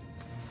هیجانیه.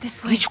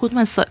 هیچ کدوم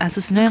از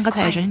اساسین‌ها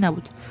اینقدر هیجانی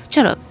نبود.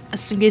 چرا؟ از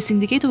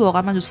سیندیکیت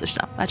واقعا من دوست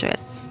داشتم. بچه‌ها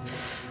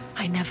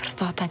I never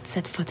thought I'd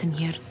set foot in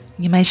here.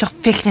 من هیچ وقت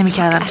فکر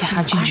نمی‌کردم که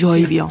همچین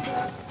جایی بیام.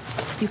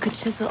 You could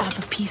chisel off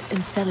a piece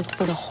and sell it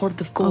for a hoard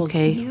of gold.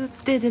 Okay. You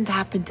didn't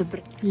happen to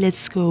bring.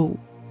 Let's go.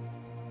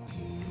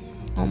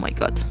 Oh my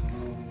god.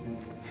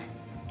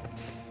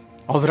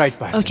 All right,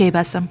 Basim. Okay,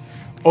 Basim.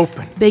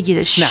 Open.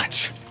 بگیرش. Snatch.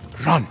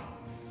 Run.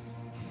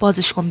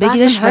 بازش کن.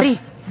 بگیرش و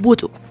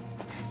بودو.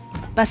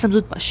 باسم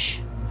زود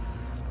باش.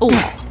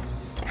 اوه.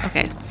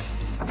 Okay.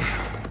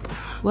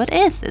 What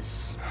is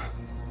this?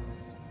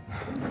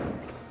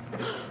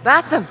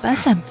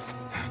 Basim.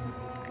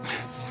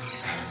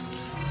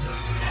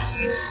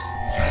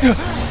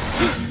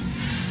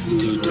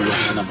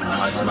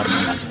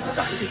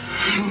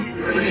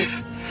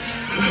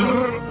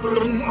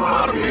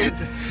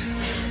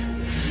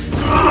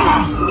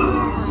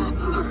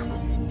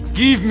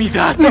 Give me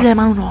that. بده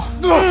من اونو.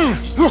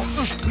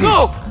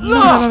 No.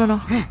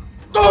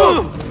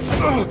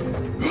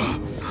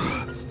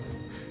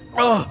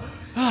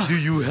 Do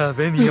you have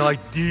any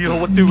idea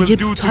what they will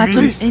do to me?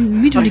 حتی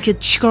میدونی که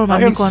چیکار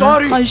من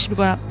میکنم. خواهش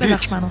میکنم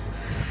ببخش منو.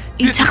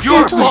 این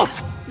تقصیر توه.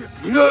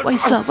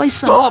 وایسا.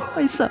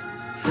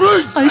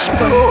 خواهش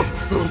میکنم.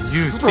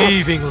 You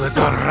thieving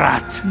little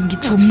rat. میگی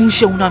تو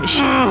موش اونا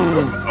میشی.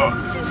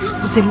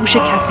 مثل موش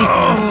کثیف.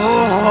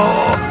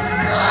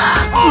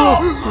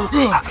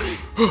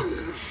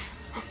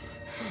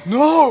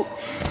 No.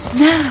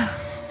 نه.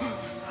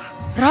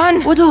 ران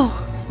بودو.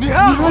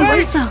 نیهال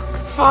وایسا.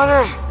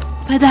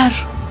 پدر.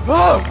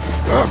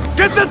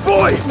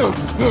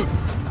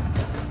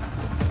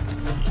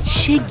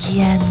 چه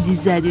گندی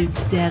زدی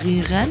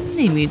دقیقا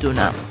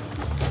نمیدونم.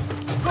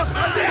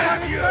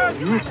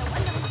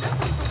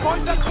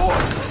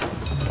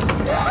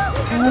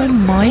 او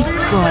مای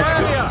گاد.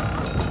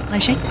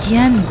 قشنگ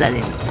گند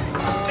زدیم.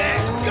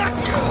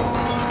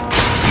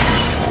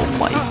 او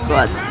مای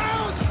گاد.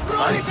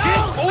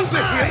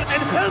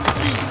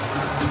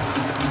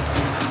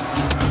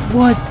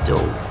 What the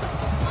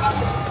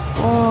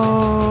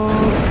fuck?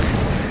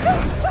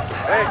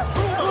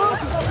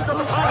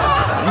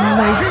 Oh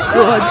my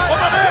god.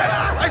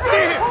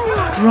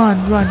 Run,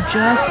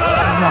 just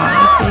run,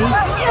 okay?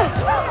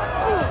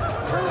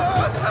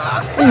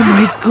 Oh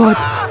my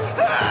god.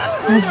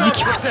 نزدیک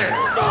بود.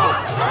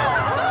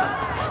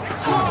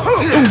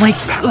 Oh my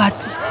god.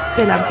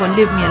 فعلا کن.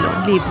 Leave me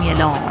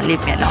alone.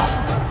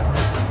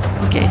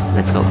 Okay,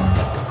 let's go.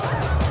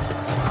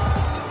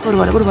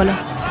 برو بالا.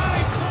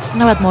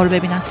 نباید ما رو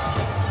ببینن.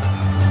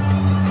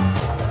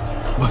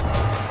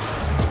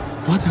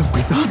 What have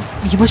we done?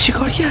 میگه ما چی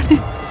کار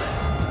کردیم؟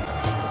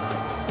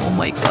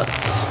 Oh my god.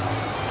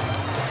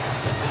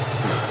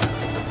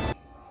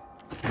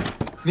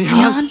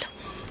 نیهال.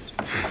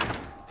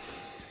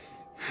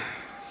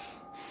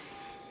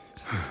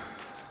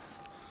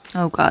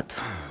 Oh god.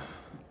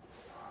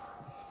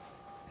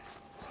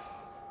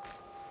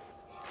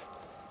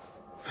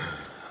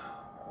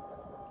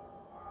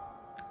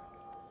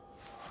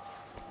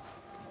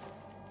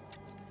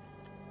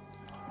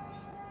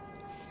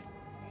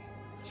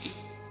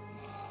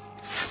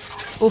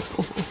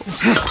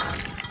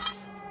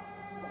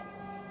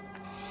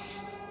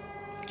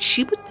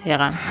 چی بود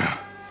دقیقا؟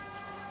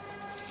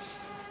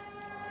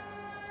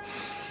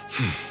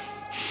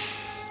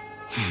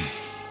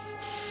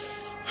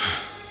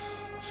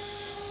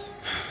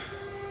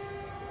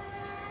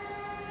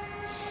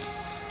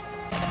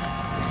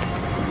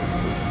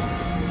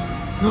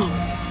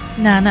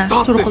 نه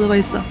تو رو خدا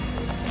وایسا.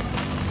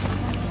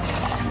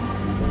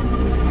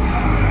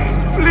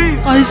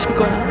 خواهش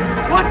میکنم.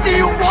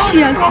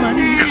 چی از من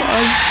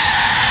میخوای؟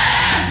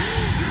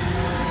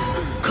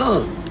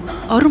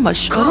 آروم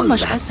باش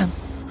بسم.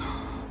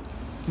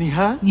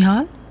 نیهال؟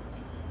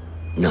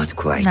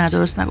 نه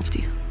درست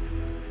نگفتی.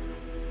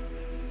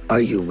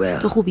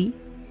 تو خوبی؟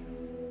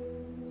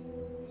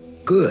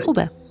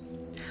 خوبه.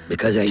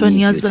 چون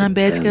نیاز دارم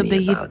بهت که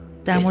بگی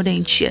در مورد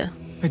این چیه.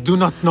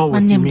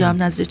 من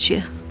نمیدونم نظر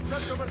چیه.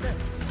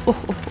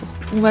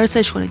 اون برای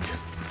سرچ کنید.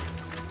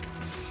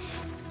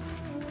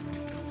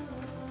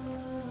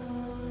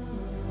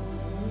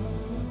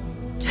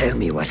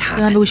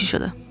 به من بگو چی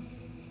شده.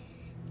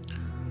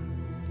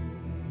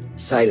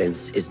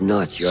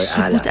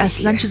 سکوت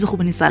اصلا چیز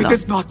خوبی نیست.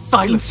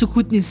 این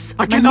سکوت نیست.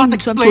 من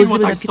نمیتونم توضیح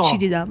بدم که چی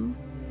دیدم.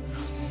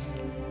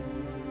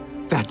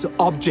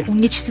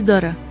 اون یه چیزی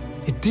داره.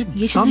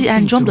 یه چیزی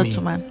انجام داد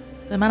تو من.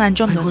 به من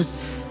انجام داد.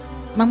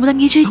 من بودم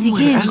یه جای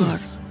دیگه انگار.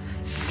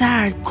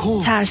 سرد،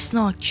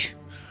 ترسناک.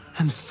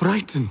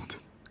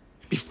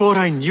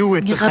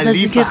 قبل از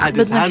اینکه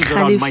بدونم که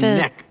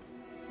خلیفه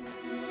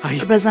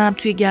بزنم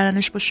توی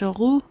گردنش با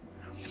چاقو،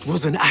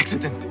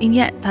 این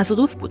یه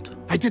تصادف بود.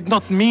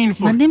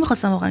 من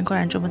نمیخواستم واقعا این کار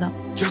انجام بدم.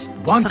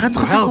 فقط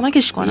میخواستم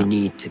کمکش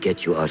کنم.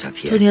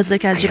 تو نیاز داری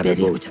که از جا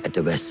بری.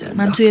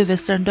 من توی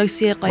وسترن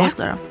داکس یه قایق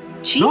دارم.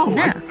 چی؟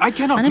 نه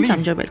من نمیتونم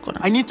اینجا بل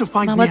کنم.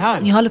 من باید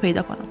نیهال رو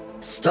پیدا کنم.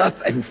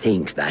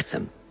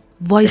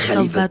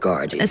 وایسا و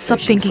stop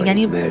thinking،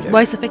 یعنی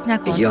وایسا فکر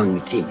نکن.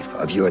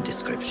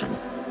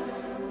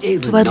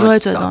 تو باید راه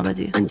تو ادامه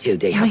بدی.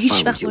 من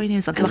هیچ وقت وای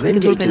نمیستم که وقتی که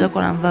تو رو پیدا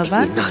کنم و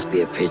بعد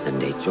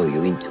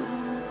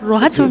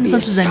راحت تو رو میزن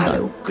تو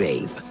زندان.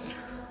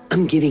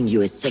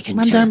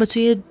 من دارم به تو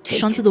یه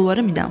شانس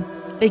دوباره میدم.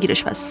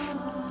 بگیرش پس.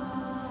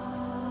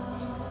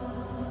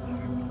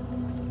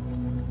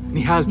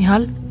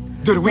 نیهال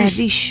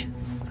درویش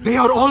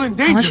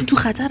همشون تو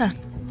خطرن.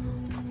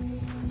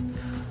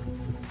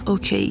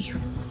 اوکی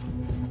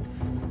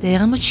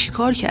دقیقا ما چی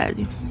کار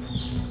کردیم؟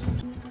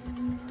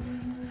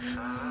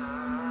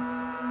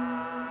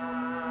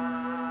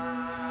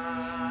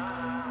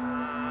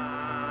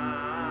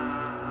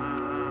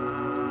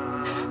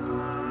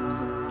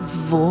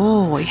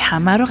 وای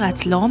همه رو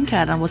قتل عام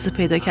کردن واسه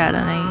پیدا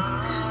کردن این.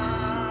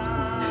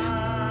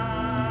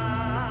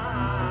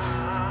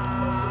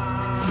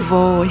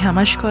 وای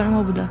همش کار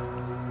ما بودن.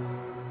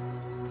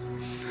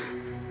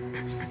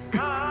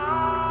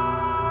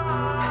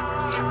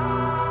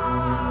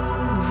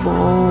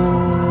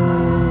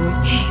 وای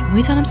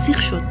مویتانم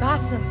سیخ شد.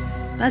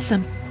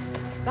 باسم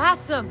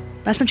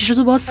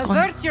چشاتو باز کن.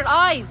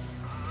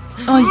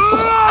 آی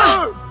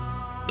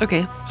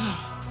اوکی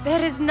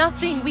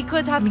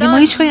میگه ما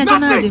هیچ کاری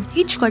انجام ندادیم.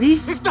 هیچ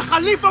کاری؟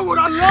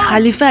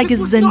 خلیفه اگه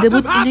زنده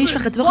بود اینا هیچ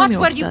وقت اتفاق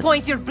نمیافتاد.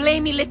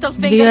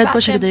 میگه یاد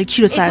باشه که داری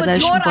کی رو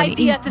سرزنش میکنی.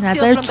 این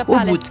نظر تو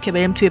بود که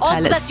بریم توی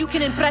پلس.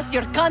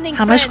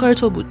 همش کار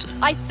تو بود.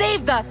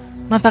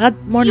 من فقط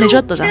ما رو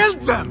نجات دادم.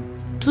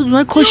 تو اونا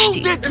رو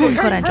کشتی. تو این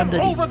کار انجام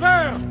دادی.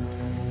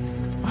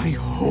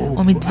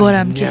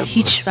 امیدوارم که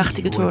هیچ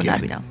وقتی که تو رو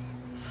نبینم.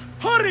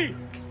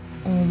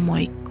 Oh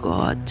my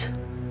god.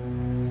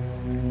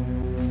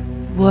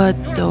 What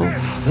the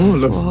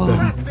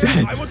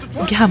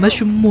fuck. که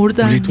همشون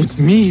مردن. It was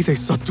me they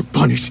sought to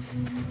punish.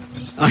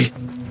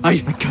 I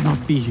cannot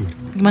be here.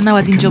 من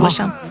نباید اینجا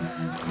باشم.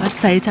 باید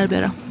سریعتر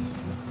برم.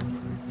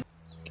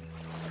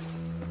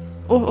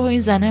 اوه این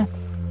زنه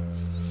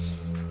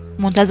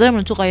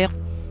منتظرمونه تو قایق.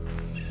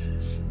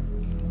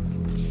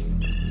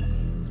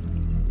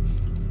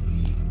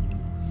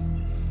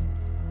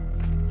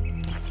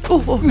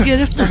 اوه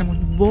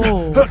گرفتنمون.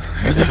 واو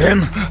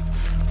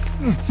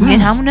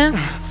این همونه؟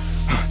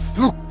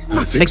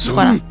 فکر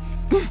میکنم.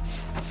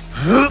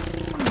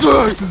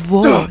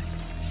 واو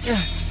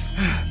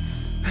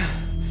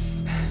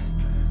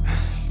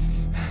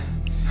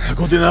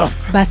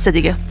بسته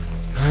دیگه.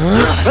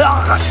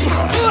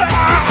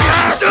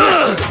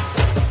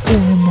 او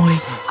مای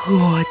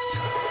گاد.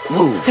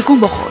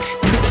 تکون بخور.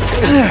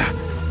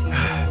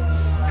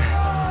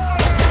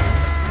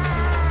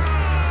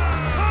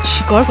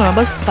 چیکار کنم؟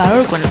 باید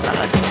فرار کنیم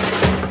فقط.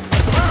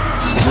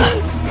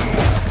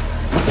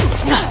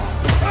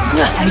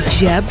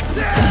 عجب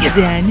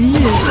زنیه.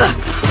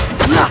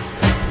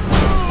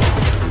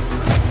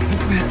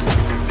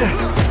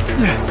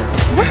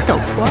 What the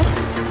fuck؟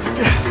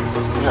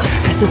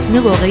 اساسین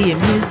واقعیه.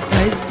 میره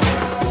گایز.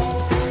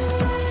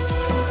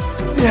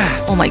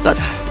 Oh my god.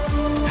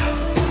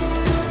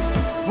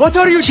 What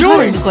are you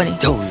چیکار میکنی؟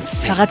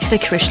 فقط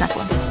فکرش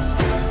نکن.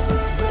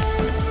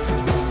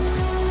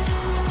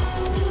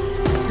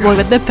 وای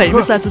باید بپریم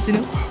مثل اساسینو.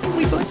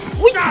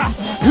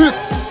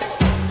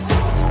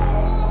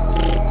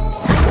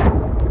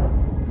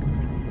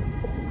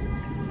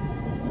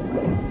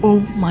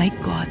 Oh my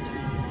god.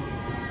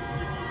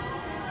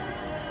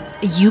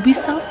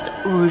 Ubisoft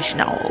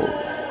original.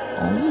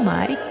 Oh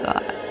my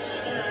god.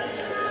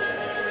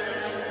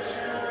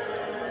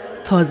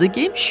 تازه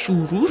گیم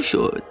شروع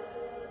شد.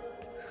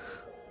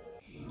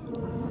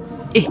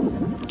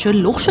 چرا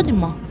لخ شدیم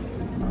ما؟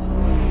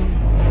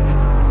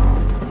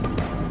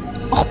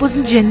 آخ باز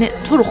این جنه.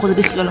 تو رو خدا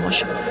بیخیال ما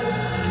شو.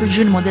 تو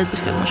جون مادرت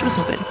بیخیال ما شو. بس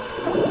ما بریم.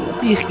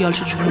 بیخیال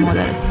شد جون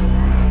مادرت.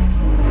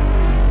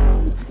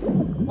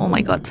 Oh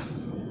my god.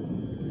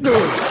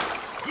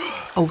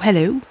 Oh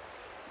hello.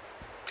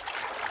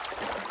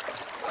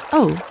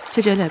 Oh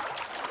چه جالب.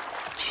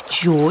 چه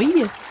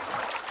جاییه.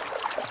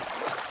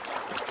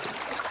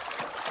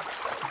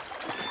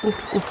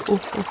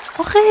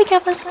 آخه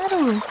گفت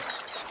نرو.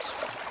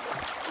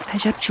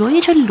 عجب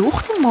جاییه. چه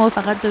لختیم ما.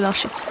 فقط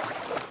ببخشید.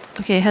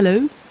 Okay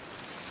hello.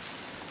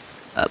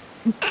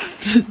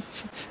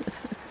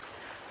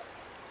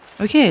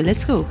 Okay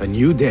let's go. A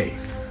new day.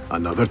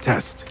 Another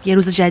test. یه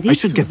روز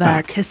جدید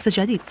و تست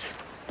جدید.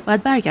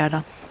 باید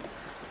برگردم.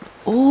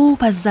 اوه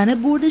پس زنه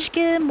بردش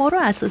که ما رو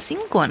اساسین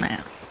کنه.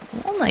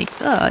 Oh my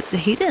god the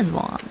hidden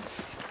ones.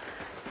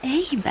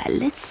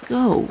 ایول let's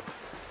go.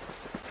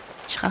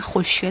 چقدر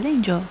خوشگله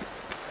اینجا.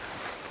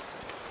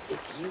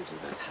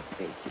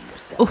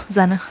 اوه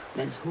زنه.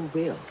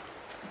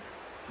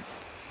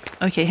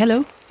 اوکی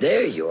هلو.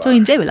 تو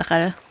اینجایی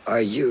بالاخره.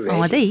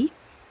 آماده ای؟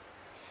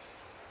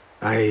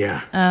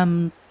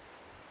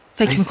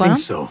 فکر میکنم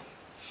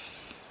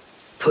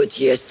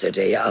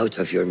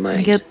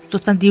میگه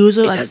لطفا دیروز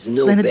رو از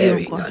ذهنت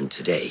بیرون کن.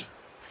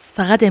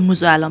 فقط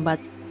امروز رو الان باید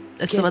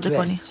استفاده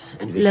کنی.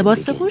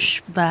 لباس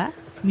بپوش و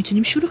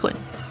میتونیم شروع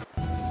کنیم.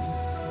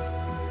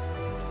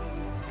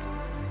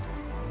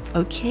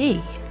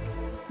 اوکی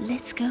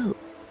let's go.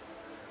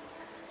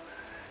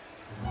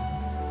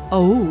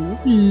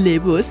 اوه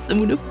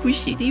لباسمون رو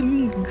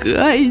پوشیدیم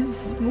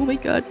guys. Oh my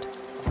god.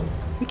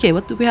 Okay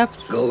what do we have?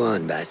 Go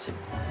on Basim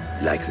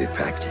like we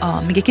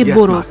practiced. میگه که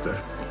برو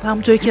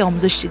همونطوری که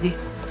آموزش دیدی.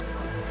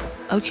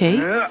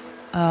 اوکی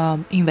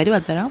این ولی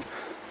باید برم.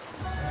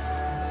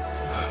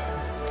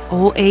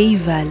 اوه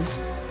ایول.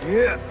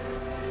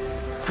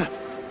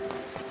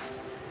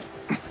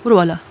 برو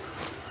بالا.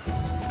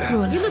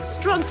 You look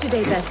strong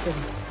today, Basim.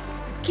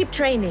 Keep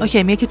training.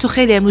 اوکی میگه که تو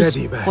خیلی امروز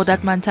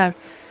قدرتمندتر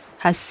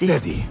هستی.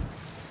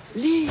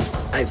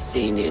 I've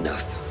seen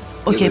enough.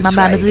 اوکی من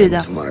به اندازه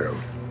دیدم.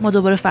 ما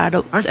دوباره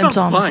فردا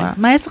امتحان میکنم.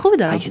 من حس خوبی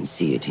دارم.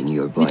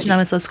 میتونم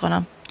احساس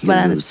کنم تو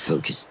بدنت.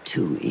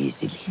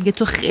 میگه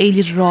تو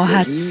خیلی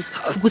راحت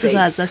فوکوستو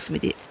از دست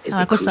میدی.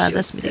 تمرکز از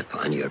دست میدی.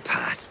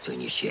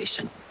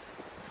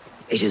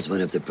 It is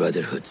one of the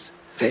Brotherhood's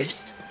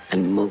first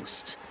and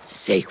most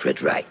sacred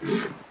rites.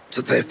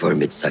 To perform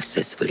it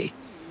successfully,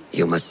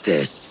 you must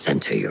first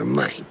center your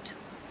mind,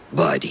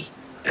 body,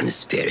 and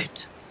spirit.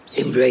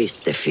 Embrace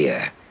the fear.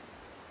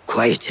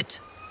 Quiet it.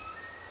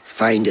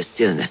 Find a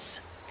stillness.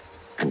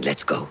 And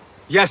let's go.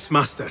 Yes,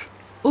 master.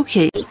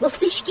 Okay.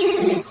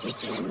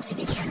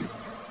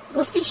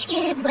 گفتش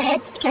که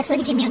باید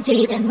کسانی که میان توی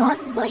ایران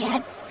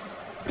باید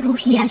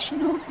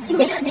روحیشون و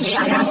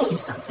ذهنشون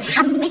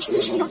همه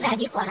چیزشون رو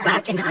قوی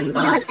کنن.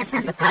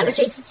 اصلا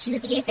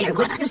چیز دیگه فکر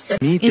کنن.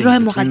 این راه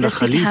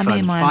مقدسی که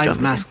همه ما انجام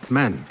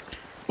میدیم.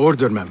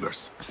 Order members.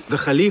 The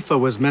Khalifa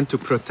was meant to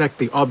protect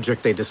the object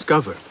they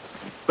discovered.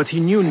 but he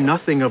knew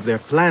nothing of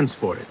their plans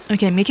for it.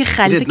 Okay, میگه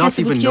خلیفه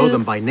کسی بود که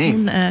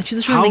اون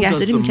چیزشون رو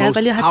نگهداری میکرد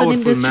ولی حتی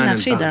نمیدونست چه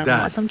نقشه‌ای دارن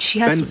اصلا چی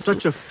هست. Been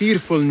such a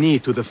fearful knee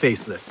to the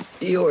faceless.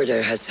 The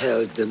order has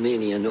held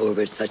dominion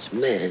over such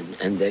men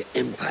and their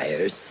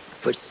empires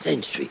for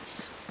centuries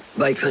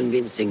by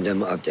convincing them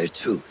of their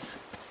truth,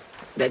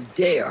 that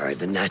they are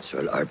the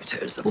natural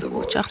arbiters of the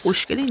world. چه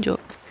خوشگل اینجا.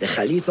 The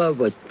Khalifa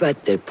was but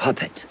their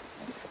puppet,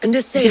 and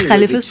the same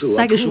will be true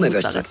of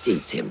whomever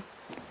succeeds him.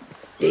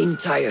 The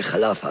entire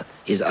Khalifa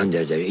is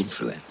under their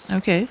influence.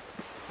 Okay.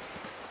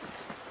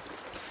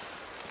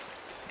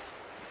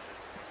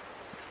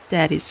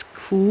 That is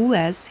cool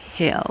as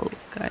hell,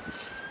 guys.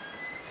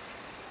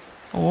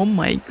 Oh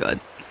my god.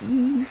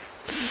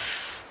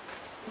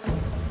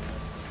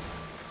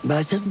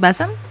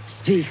 Basim?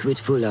 Speak with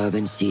Fulab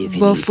and see if he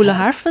با needs فولا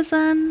help. حرف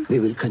بزن. We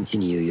will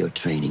continue your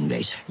training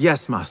later.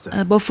 Yes, master.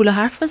 با فولا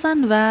حرف بزن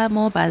و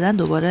ما بعداً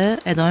دوباره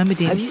ادامه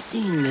میدیم. Have you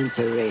seen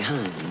Mentor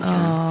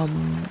Rayhan?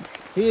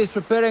 He is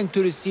preparing to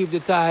receive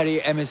the Tahiri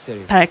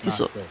emissary.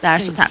 پرکتیسو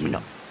درس و تمرینو.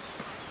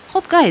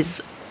 خب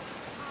گایز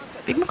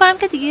فکر میکنم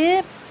که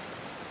دیگه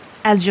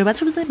از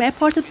جوابت رو بزنیم برای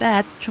پارت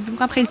بعد چون فکر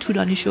میکنم خیلی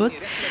طولانی شد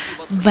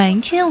و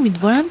اینکه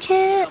امیدوارم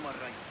که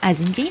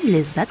از این گیم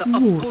لذت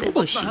برده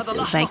باشید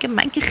و اینکه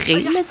من که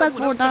خیلی لذت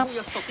بردم.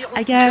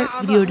 اگر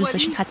ویدیو رو دوست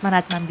داشتین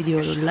حتما ویدیو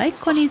رو لایک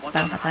کنید و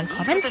حتما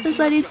کامنت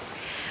بذارید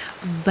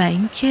و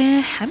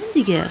اینکه همین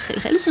دیگه خیلی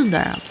خیلی سون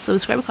دارم.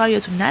 سابسکرایب کار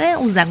یادتون نره،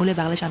 اون زنگوله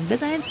بغلش هم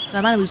بزنید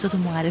و من به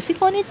دوستاتون معرفی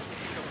کنید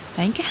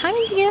و اینکه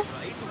همین دیگه.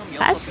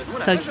 پس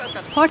تا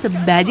پارت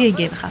بعدی این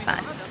گیم خفن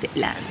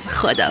فعلا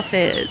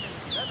خداحافظ.